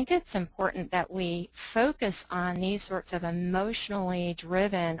I think it's important that we focus on these sorts of emotionally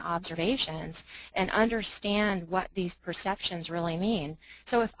driven observations and understand what these perceptions really mean.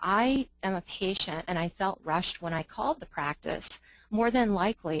 So if I am a patient and I felt rushed when I called the practice, more than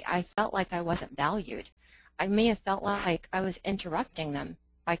likely I felt like I wasn't valued. I may have felt like I was interrupting them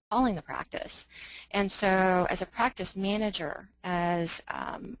by calling the practice. And so as a practice manager, as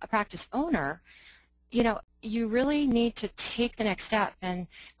a practice owner, you really need to take the next step and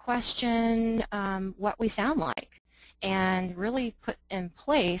question what we sound like and really put in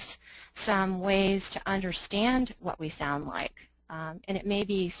place some ways to understand what we sound like. And it may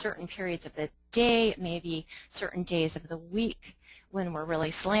be certain periods of the day, it may be certain days of the week when we're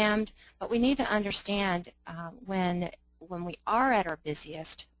really slammed, but we need to understand when we are at our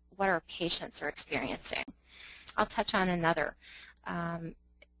busiest, what our patients are experiencing. I'll touch on another.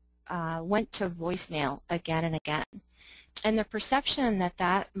 Went to voicemail again and again. And the perception that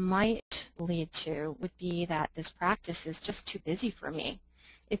that might lead to would be that this practice is just too busy for me.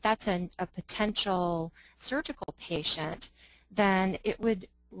 If that's a potential surgical patient, then it would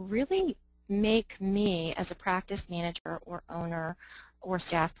really make me as a practice manager or owner or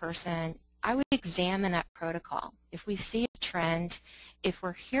staff person, I would examine that protocol. If we see a trend, if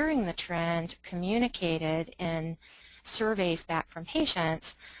we're hearing the trend communicated in surveys back from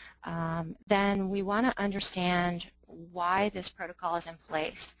patients, then we want to understand why this protocol is in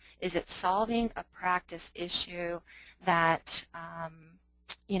place. Is it solving a practice issue that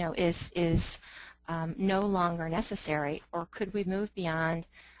is no longer necessary, or could we move beyond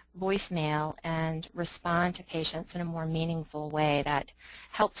voicemail and respond to patients in a more meaningful way that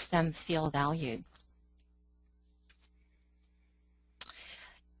helps them feel valued?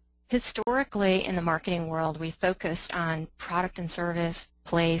 Historically, in the marketing world, we focused on product and service,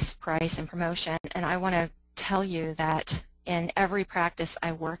 place, price, and promotion, and I want to tell you that in every practice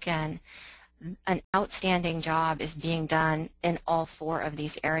I work in, an outstanding job is being done in all four of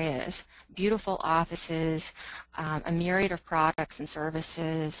these areas. Beautiful offices, a myriad of products and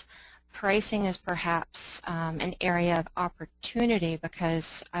services, pricing is perhaps an area of opportunity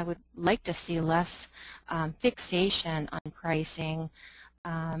because I would like to see less fixation on pricing.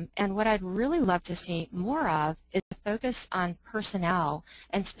 And what I'd really love to see more of is a focus on personnel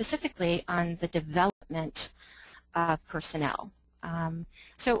and specifically on the development of personnel.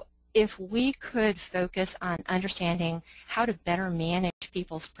 So if we could focus on understanding how to better manage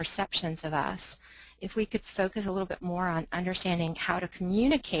people's perceptions of us, if we could focus a little bit more on understanding how to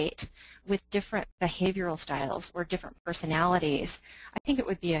communicate with different behavioral styles or different personalities, I think it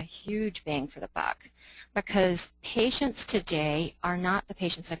would be a huge bang for the buck, because patients today are not the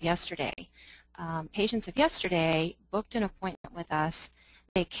patients of yesterday. Patients of yesterday booked an appointment with us,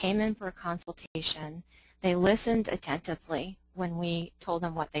 they came in for a consultation, they listened attentively when we told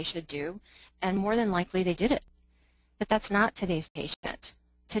them what they should do, and more than likely they did it. But that's not today's patient.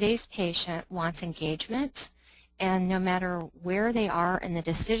 Today's patient wants engagement, and no matter where they are in the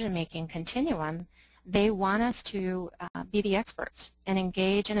decision-making continuum, they want us to be the experts and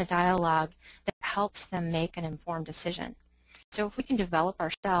engage in a dialogue that helps them make an informed decision. So if we can develop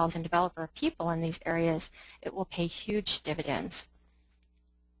ourselves and develop our people in these areas, it will pay huge dividends.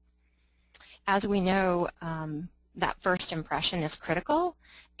 As we know, that first impression is critical,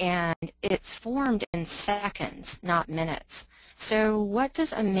 and it's formed in seconds, not minutes. So what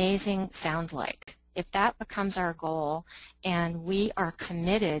does amazing sound like? If that becomes our goal and we are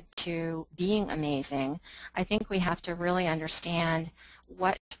committed to being amazing, I think we have to really understand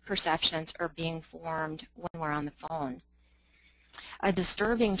what perceptions are being formed when we're on the phone. A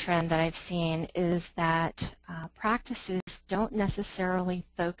disturbing trend that I've seen is that practices don't necessarily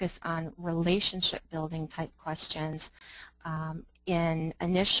focus on relationship building type questions in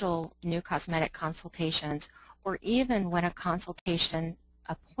initial new cosmetic consultations, or even when a consultation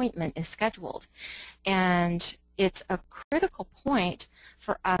appointment is scheduled. And it's a critical point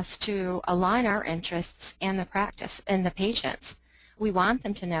for us to align our interests and the practice and the patients. We want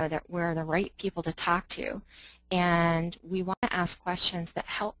them to know that we're the right people to talk to, and we want to ask questions that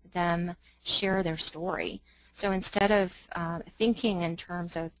help them share their story. So instead of thinking in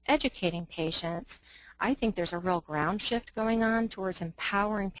terms of educating patients, I think there's a real ground shift going on towards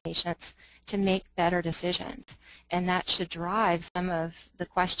empowering patients to make better decisions, and that should drive some of the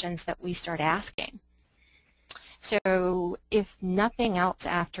questions that we start asking. So if nothing else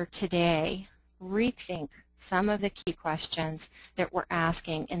after today, rethink some of the key questions that we're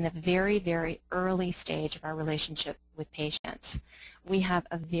asking in the very, very early stage of our relationship with patients. We have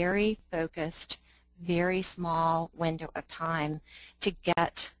a very focused, very small window of time to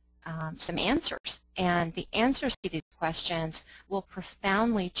get some answers. And the answers to these questions will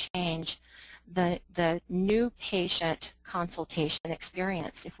profoundly change the new patient consultation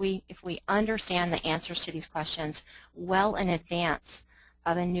experience. If we understand the answers to these questions well in advance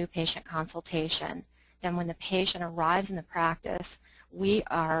of a new patient consultation, then when the patient arrives in the practice, we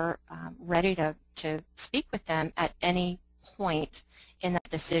are ready to speak with them at any point in that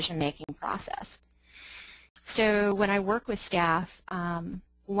decision-making process. So when I work with staff,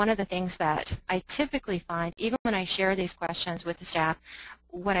 one of the things that I typically find, even when I share these questions with the staff,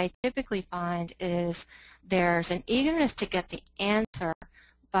 what I typically find is there's an eagerness to get the answer,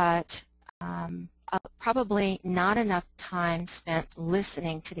 but probably not enough time spent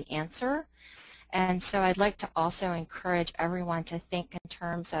listening to the answer. And so I'd like to also encourage everyone to think in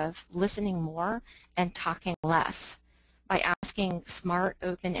terms of listening more and talking less. By asking smart,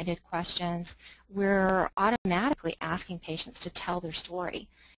 open-ended questions, we're automatically asking patients to tell their story,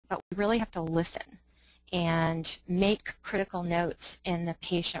 but we really have to listen and make critical notes in the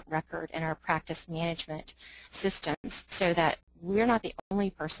patient record in our practice management systems so that we're not the only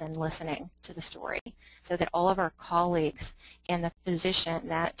person listening to the story, so that all of our colleagues and the physician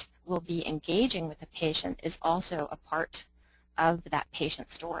that will be engaging with the patient is also a part of that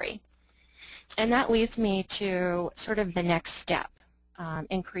patient story. And that leads me to sort of the next step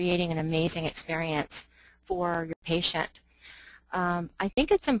in creating an amazing experience for your patient. I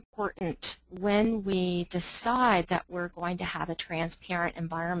think it's important when we decide that we're going to have a transparent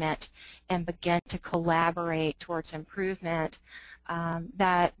environment and begin to collaborate towards improvement,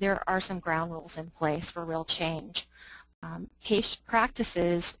 that there are some ground rules in place for real change. Patient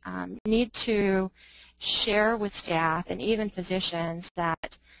practices need to share with staff and even physicians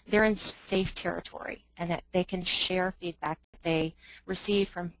that they're in safe territory and that they can share feedback that they receive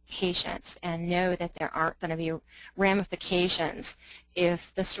from patients and know that there aren't going to be ramifications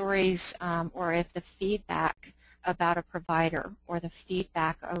if the stories or if the feedback about a provider or the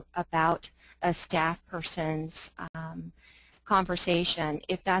feedback about a staff person's conversation,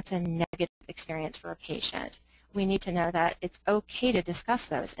 if that's a negative experience for a patient. we need to know that it's okay to discuss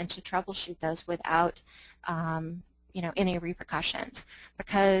those and to troubleshoot those without any repercussions,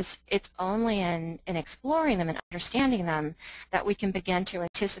 because it's only in exploring them and understanding them that we can begin to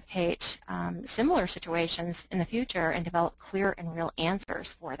anticipate similar situations in the future and develop clear and real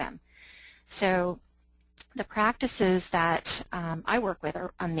answers for them. So the practices that I work with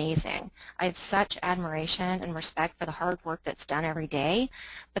are amazing. I have such admiration and respect for the hard work that's done every day,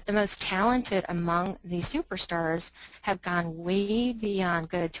 but the most talented among these superstars have gone way beyond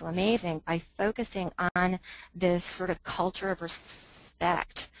good to amazing by focusing on this sort of culture of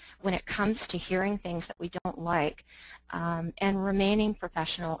respect when it comes to hearing things that we don't like, and remaining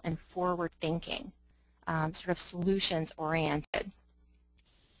professional and forward-thinking, sort of solutions-oriented.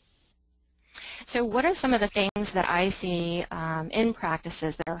 So what are some of the things that I see in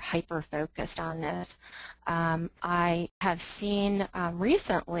practices that are hyper-focused on this? I have seen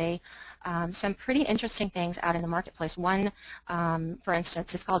recently some pretty interesting things out in the marketplace. One, for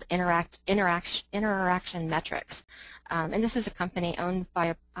instance, is called Interaction Metrics. And this is a company owned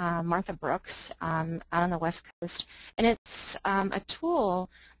by Martha Brooks out on the West Coast. And it's a tool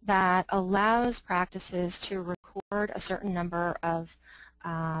that allows practices to record a certain number of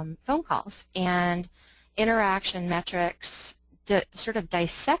phone calls, and Interaction Metrics sort of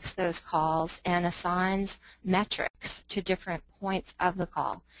dissects those calls and assigns metrics to different points of the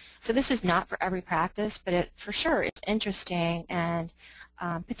call. So this is not for every practice, but for sure it's interesting and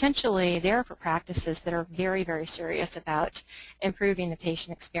potentially there for practices that are very, very serious about improving the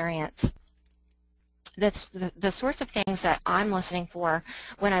patient experience. The sorts of things that I'm listening for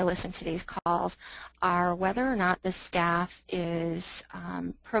when I listen to these calls are whether or not the staff is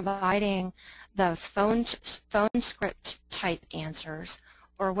providing the phone script type answers,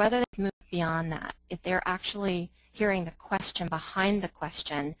 or whether they've moved beyond that, if they're actually hearing the question behind the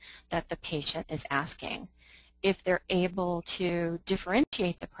question that the patient is asking, if they're able to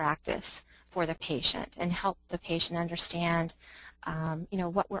differentiate the practice for the patient and help the patient understand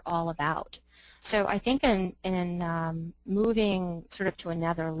what we're all about. So I think in moving sort of to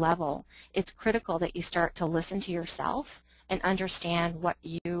another level, it's critical that you start to listen to yourself and understand what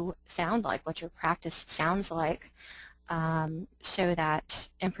you sound like, what your practice sounds like, so that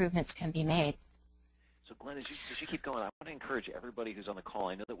improvements can be made. So Glenn, as you keep going, I want to encourage everybody who's on the call.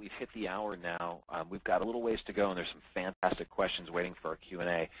 I know that we've hit the hour now. We've got a little ways to go, and there's some fantastic questions waiting for our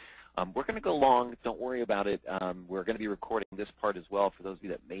Q&A. We're going to go long. Don't worry about it. We're going to be recording this part as well. For those of you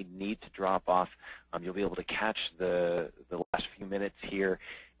that may need to drop off, you'll be able to catch the last few minutes here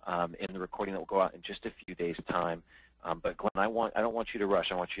in the recording that will go out in just a few days' time. But Glenn, I don't want you to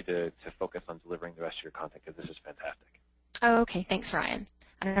rush. I want you to focus on delivering the rest of your content, because this is fantastic. Oh, okay. Thanks, Ryan.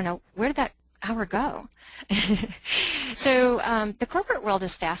 I don't know. Where did that hour go? So the corporate world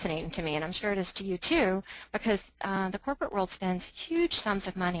is fascinating to me, and I'm sure it is to you too, because the corporate world spends huge sums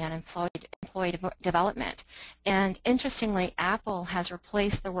of money on employee development. And interestingly, Apple has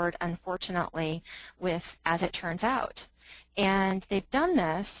replaced the word unfortunately with as it turns out. And they've done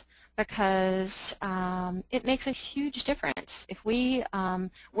this because it makes a huge difference. If we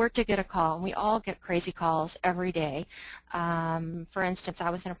were to get a call, and we all get crazy calls every day. For instance, I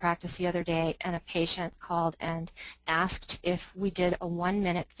was in a practice the other day, and a patient called and asked if we did a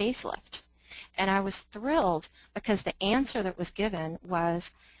 1-minute facelift. And I was thrilled because the answer that was given was,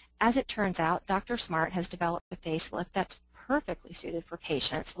 as it turns out, Dr. Smart has developed a facelift that's perfectly suited for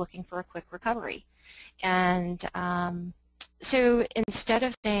patients looking for a quick recovery. And so instead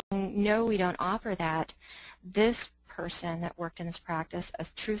of saying, no, we don't offer that, this person that worked in this practice, a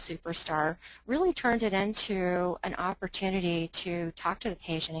true superstar, really turned it into an opportunity to talk to the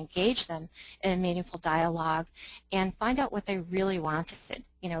patient, engage them in a meaningful dialogue, and find out what they really wanted,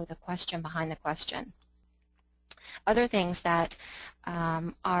 the question behind the question. Other things that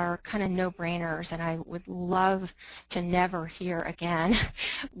are kind of no-brainers and I would love to never hear again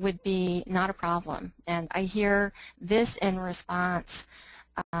would be not a problem. And I hear this in response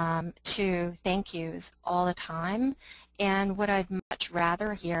to thank yous all the time. And what I'd much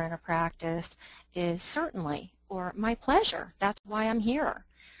rather hear in a practice is certainly, or my pleasure. That's why I'm here.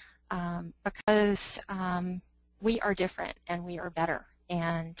 Because we are different and we are better.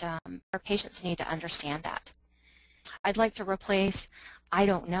 And our patients need to understand that. I'd like to replace I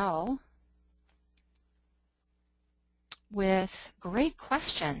don't know with great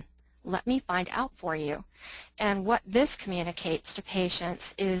question. Let me find out for you. And what this communicates to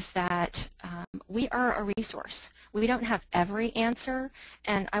patients is that we are a resource. We don't have every answer,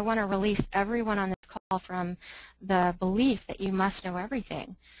 and I want to release everyone on this call from the belief that you must know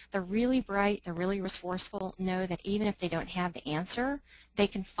everything. The really bright, the really resourceful know that even if they don't have the answer, they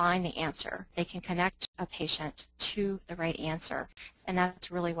can find the answer. They can connect a patient to the right answer, and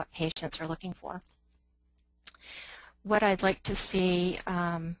that's really what patients are looking for. What I'd like to see,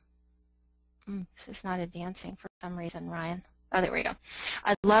 this is not advancing for some reason, Ryan. Oh, there we go.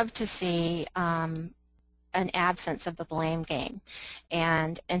 I'd love to see an absence of the blame game.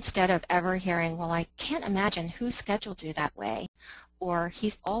 And instead of ever hearing, well, I can't imagine who scheduled you that way, or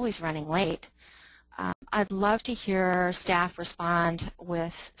he's always running late, I'd love to hear staff respond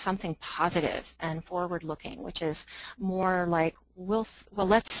with something positive and forward-looking, which is more like, well,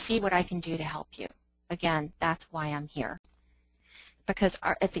 let's see what I can do to help you. Again, that's why I'm here. Because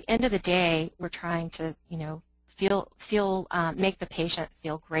at the end of the day, we're trying to, make the patient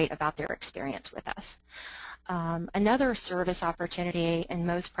feel great about their experience with us. Another service opportunity in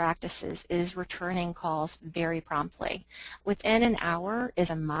most practices is returning calls very promptly. Within an hour is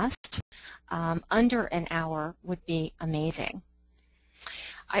a must. Under an hour would be amazing.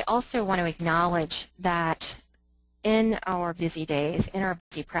 I also want to acknowledge that in our busy days, in our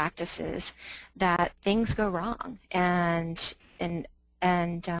busy practices, that things go wrong, and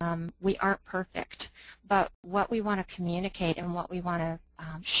we aren't perfect. But what we want to communicate and what we want to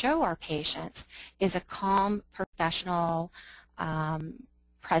show our patients is a calm, professional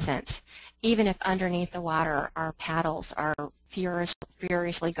presence, even if underneath the water our paddles are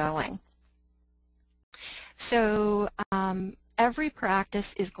furiously going. So every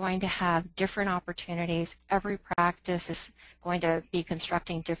practice is going to have different opportunities. Every practice is going to be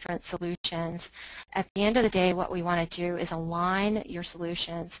constructing different solutions. At the end of the day, what we want to do is align your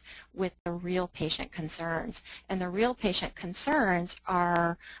solutions with the real patient concerns. And the real patient concerns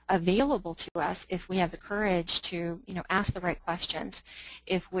are available to us if we have the courage to, ask the right questions,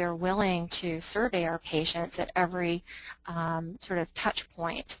 if we're willing to survey our patients at every sort of touch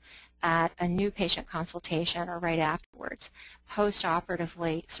point, at a new patient consultation or right afterwards,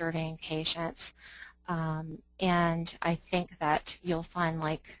 post-operatively surveying patients. And I think that you'll find,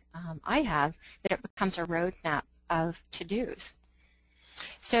 like I have, that it becomes a roadmap of to-dos.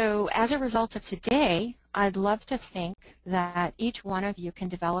 So as a result of today, I'd love to think that each one of you can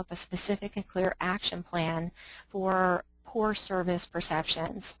develop a specific and clear action plan for poor service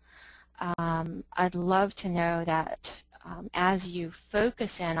perceptions. I'd love to know that as you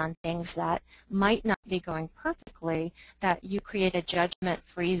focus in on things that might not be going perfectly, that you create a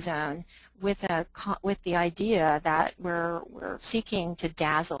judgment-free zone with the idea that we're seeking to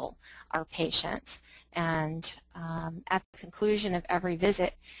dazzle our patients. And at the conclusion of every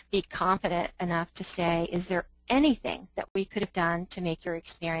visit, be confident enough to say, is there anything that we could have done to make your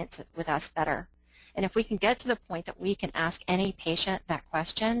experience with us better? And if we can get to the point that we can ask any patient that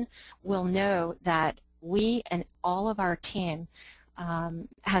question, we'll know that we and all of our team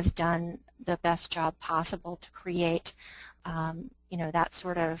has done the best job possible to create, that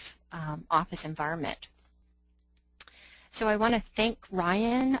sort of office environment. So I want to thank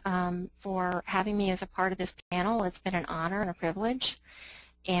Ryan for having me as a part of this panel. It's been an honor and a privilege,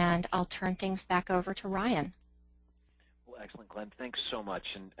 and I'll turn things back over to Ryan. Well, excellent, Glenn. Thanks so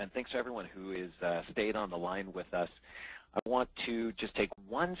much, and thanks to everyone who is stayed on the line with us. I want to just take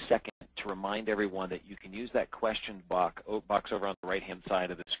 1 second to remind everyone that you can use that question box over on the right-hand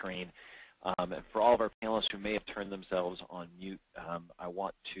side of the screen. And for all of our panelists who may have turned themselves on mute, I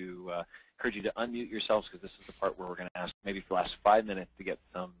want to encourage you to unmute yourselves, because this is the part where we're going to ask maybe for the last 5 minutes to get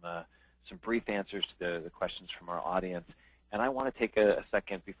some brief answers to the questions from our audience. And I want to take a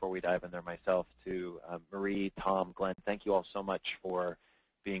second before we dive in there myself to Marie, Tom, Glenn, thank you all so much for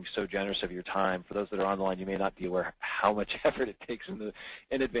being so generous of your time. For those that are on the line, you may not be aware how much effort it takes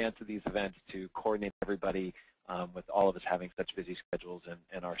in advance of these events to coordinate everybody, with all of us having such busy schedules.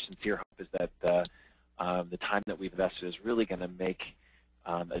 And our sincere hope is that the time that we've invested is really going to make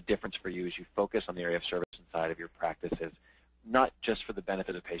a difference for you as you focus on the area of service inside of your practices, not just for the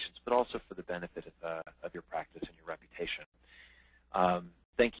benefit of patients, but also for the benefit of your practice and your reputation.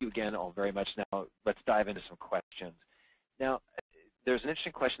 Thank you again all very much. Now let's dive into some questions. Now, there's an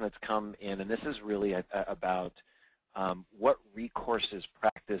interesting question that's come in, and this is really about what recourses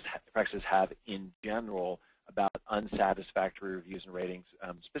practices have in general about unsatisfactory reviews and ratings,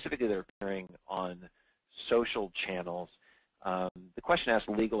 specifically that are appearing on social channels. The question asks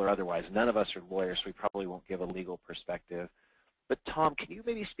legal or otherwise. None of us are lawyers, so we probably won't give a legal perspective. But Tom, can you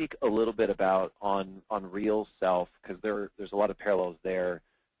maybe speak a little bit about on RealSelf, because there's a lot of parallels there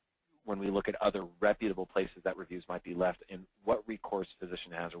when we look at other reputable places that reviews might be left, and what recourse a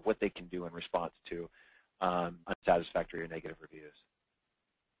physician has or what they can do in response to unsatisfactory or negative reviews?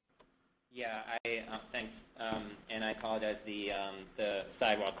 Yeah, thanks, and I apologize. The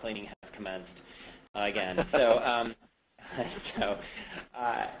sidewalk cleaning has commenced again. So,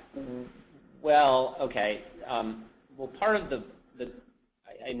 well, okay. Well, part of the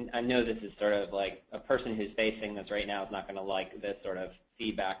I know this is sort of like a person who's facing this right now is not going to like this sort of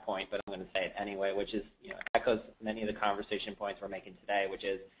feedback point, but I'm going to say it anyway, which is, echoes many of the conversation points we're making today, which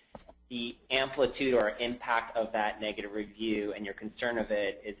is the amplitude or impact of that negative review and your concern of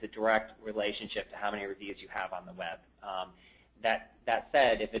it is a direct relationship to how many reviews you have on the web. That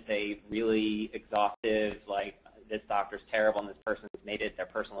said, if it's a really exhaustive, like this doctor's terrible and this person's made it their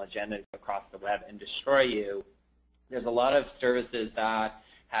personal agenda to go across the web and destroy you, there's a lot of services that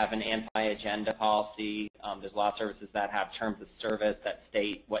have an anti-agenda policy. There's a lot of services that have terms of service that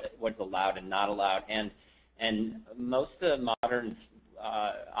state what's allowed and not allowed. And most of the modern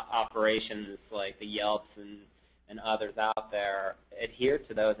operations like the Yelps and others out there adhere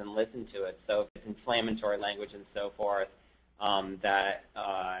to those and listen to it. So if it's inflammatory language and so forth, that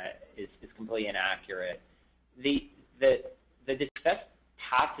is completely inaccurate. The best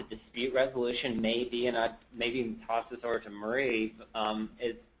path to dispute resolution maybe, and I maybe toss this over to Marie,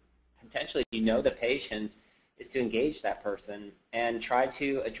 is potentially, the patient, is to engage that person and try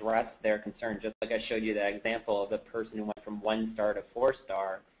to address their concern, just like I showed you that example of the person who went from 1-star to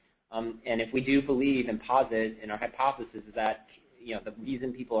 4-star. And if we do believe and posit in our hypothesis is that the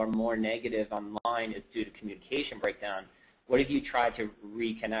reason people are more negative online is due to communication breakdown, what if you try to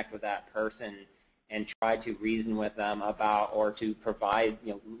reconnect with that person and try to reason with them about, or to provide,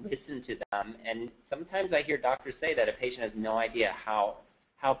 listen to them? And sometimes I hear doctors say that a patient has no idea how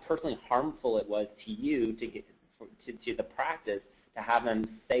personally harmful it was to you to get to the practice to have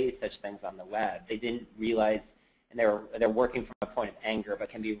them say such things on the web. They didn't realize, and they're working from a point of anger, but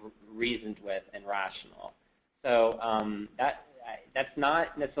can be reasoned with and rational. So that's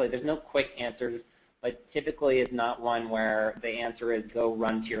not necessarily, there's no quick answers, but typically it's not one where the answer is go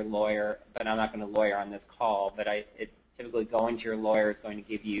run to your lawyer, but I'm not going to lawyer on this call, but it's typically going to your lawyer is going to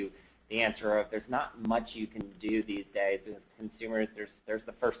give you the answer of there's not much you can do these days as consumers. There's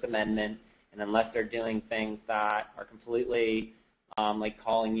the First Amendment, and unless they're doing things that are completely like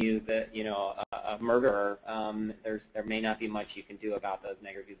calling you a murderer, there may not be much you can do about those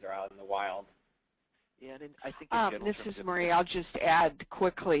negative reviews that are out in the wild. Yeah, and I think this is Marie. I'll just add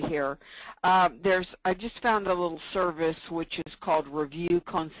quickly here. I just found a little service which is called Review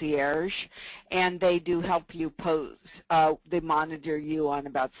Concierge, and they do help you post. They monitor you on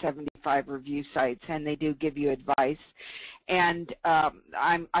about 75 review sites, and they do give you advice. And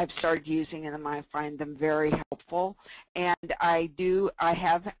I've started using them. I find them very helpful. And I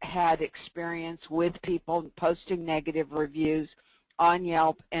have had experience with people posting negative reviews on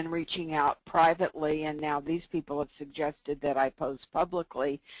Yelp and reaching out privately, and now these people have suggested that I post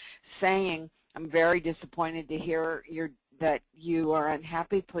publicly, saying, I'm very disappointed to hear that you are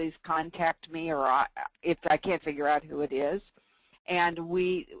unhappy. Please contact me, or if I can't figure out who it is. And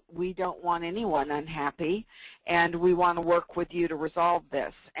we don't want anyone unhappy, and we want to work with you to resolve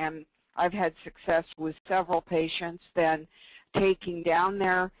this. And I've had success with several patients then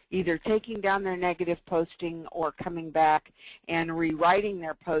either taking down their negative posting or coming back and rewriting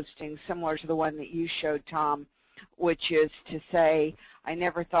their posting, similar to the one that you showed, Tom, which is to say, I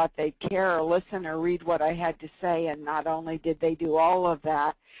never thought they'd care or listen or read what I had to say, and not only did they do all of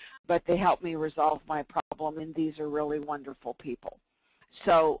that, but they helped me resolve my problem, and these are really wonderful people.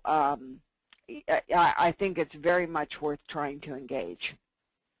 So I think it's very much worth trying to engage.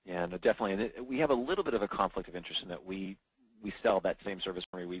 Yeah, no, definitely. And we have a little bit of a conflict of interest in that we sell that same service,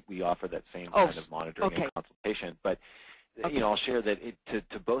 Marie. We offer that same kind of monitoring and consultation. But I'll share that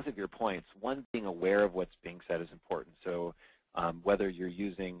to both of your points, one, being aware of what's being said is important. So whether you're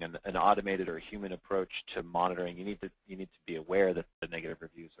using an automated or a human approach to monitoring, you need to be aware that the negative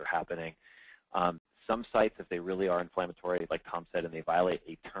reviews are happening. Some sites, if they really are inflammatory, like Tom said, and they violate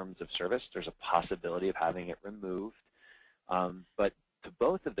a terms of service, there's a possibility of having it removed. But to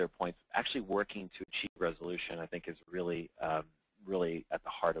both of their points, actually working to achieve resolution, I think, is really, really at the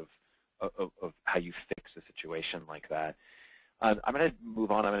heart of how you fix a situation like that. I'm going to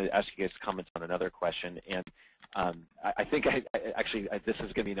move on. I'm going to ask you guys to comment on another question, and I think this is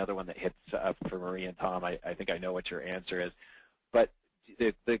going to be another one that hits for Marie and Tom. I think I know what your answer is, but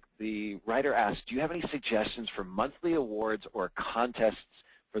the writer asked, do you have any suggestions for monthly awards or contests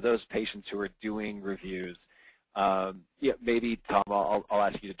for those patients who are doing reviews? Yeah, maybe Tom, I'll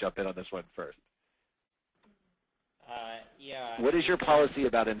ask you to jump in on this one first. Yeah. What is your policy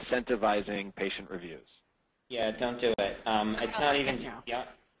about incentivizing patient reviews? Yeah, don't do it. It's not even. Yeah.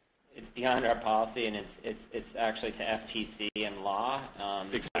 beyond our policy, and it's actually to FTC and law.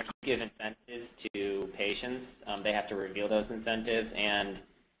 Exactly. To give incentives to patients, they have to reveal those incentives, and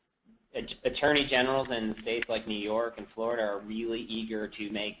attorney generals in states like New York and Florida are really eager to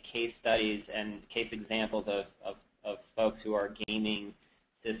make case studies and case examples of folks who are gaming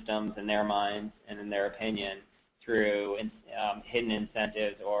systems in their minds and in their opinion through hidden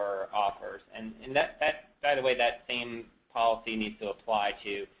incentives or offers. And that, by the way, that same policy needs to apply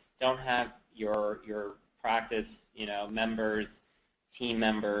to, don't have your practice, members, team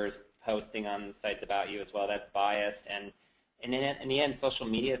members posting on sites about you as well. That's biased. And in the end, social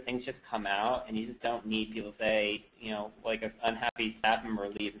media, things just come out, and you just don't need people to say, like an unhappy staff member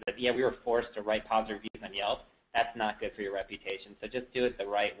leaves and says, yeah, we were forced to write positive reviews on Yelp. That's not good for your reputation. So just do it the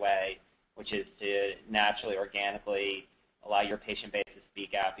right way, which is to naturally, organically allow your patient base to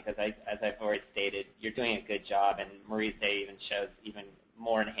speak out, because as I've already stated, you're doing a good job, and Marie's day even shows even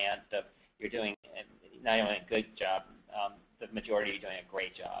more enhanced of you're doing not only a good job, the majority are doing a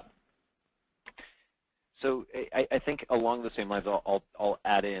great job. So I think along the same lines, I'll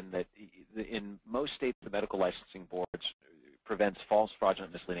add in that in most states, the medical licensing boards prevents false,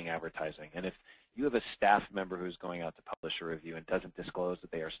 fraudulent, misleading advertising. And if you have a staff member who's going out to publish a review and doesn't disclose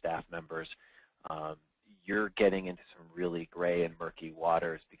that they are staff members, you're getting into some really gray and murky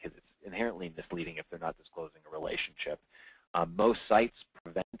waters, because it's inherently misleading if they're not disclosing a relationship. Most sites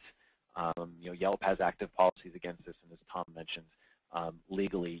prevent, Yelp has active policies against this, and as Tom mentioned,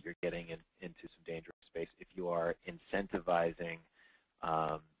 legally you're getting into some dangerous space if you are incentivizing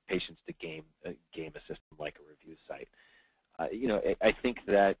patients to game a system like a review site. I think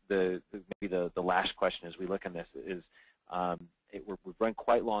that maybe the last question as we look on this is, we've run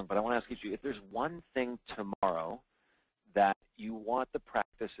quite long, but I want to ask you if there's one thing tomorrow that you want the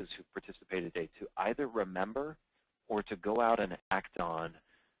practices who participated today to either remember or to go out and act on.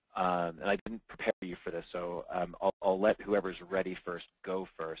 And I didn't prepare you for this, so I'll let whoever's ready first go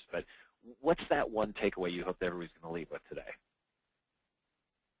first. But what's that one takeaway you hope that everybody's going to leave with today?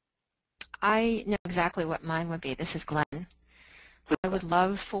 I know exactly what mine would be. This is Glenn. I would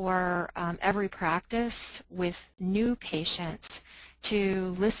love for every practice with new patients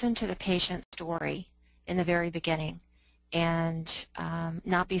to listen to the patient story in the very beginning, and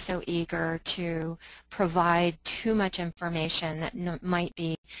not be so eager to provide too much information that might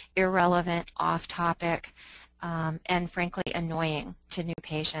be irrelevant, off-topic, and frankly annoying to new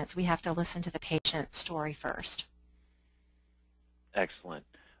patients. We have to listen to the patient story first. Excellent.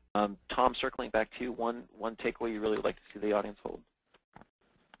 Tom, circling back to you, one takeaway you really would like to see the audience hold?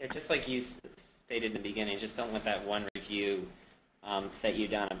 Yeah, just like you stated in the beginning, just don't let that one review set you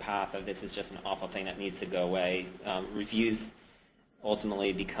down a path of this is just an awful thing that needs to go away. Reviews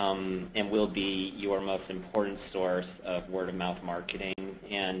ultimately become and will be your most important source of word-of-mouth marketing.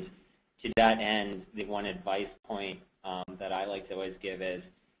 And to that end, the one advice point that I like to always give is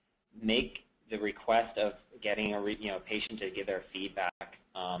make the request of getting a patient to give their feedback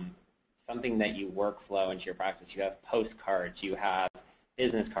something that you workflow into your practice. You have postcards, you have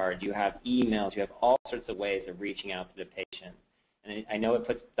business cards, you have emails, you have all sorts of ways of reaching out to the patient. And I know it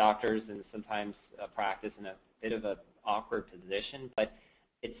puts doctors and sometimes practice in a bit of an awkward position, but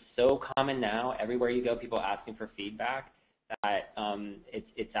it's so common now, everywhere you go, people asking for feedback, that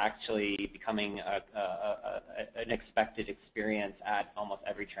it's actually becoming an expected experience at almost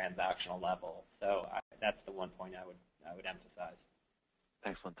every transactional level. So that's the one point I would emphasize.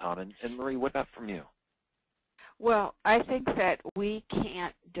 Excellent, Tom. And Marie, what about from you? Well, I think that we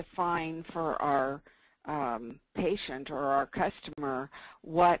can't define for our patient or our customer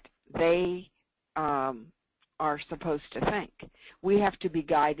what they are supposed to think. We have to be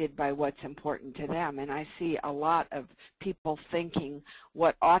guided by what's important to them, and I see a lot of people thinking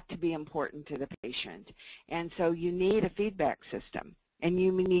what ought to be important to the patient. And so you need a feedback system, and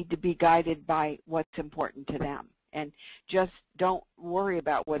you need to be guided by what's important to them. And just don't worry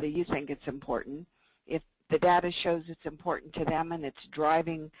about whether you think it's important. If the data shows it's important to them and it's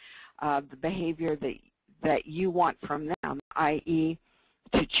driving the behavior that you want from them, i.e.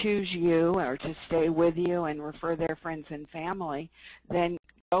 to choose you or to stay with you and refer their friends and family, then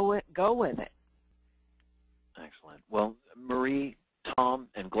go with it. Excellent. Well, Marie, Tom,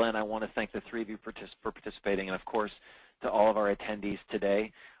 and Glenn, I want to thank the three of you for participating, and of course to all of our attendees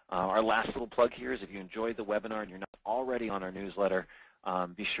today. Our last little plug here is if you enjoyed the webinar and you're not already on our newsletter,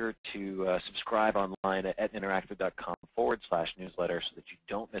 be sure to subscribe online at etnainteractive.com/newsletter so that you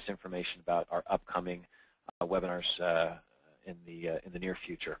don't miss information about our upcoming webinars in the near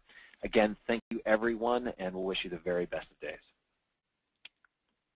future. Again, thank you everyone, and we'll wish you the very best of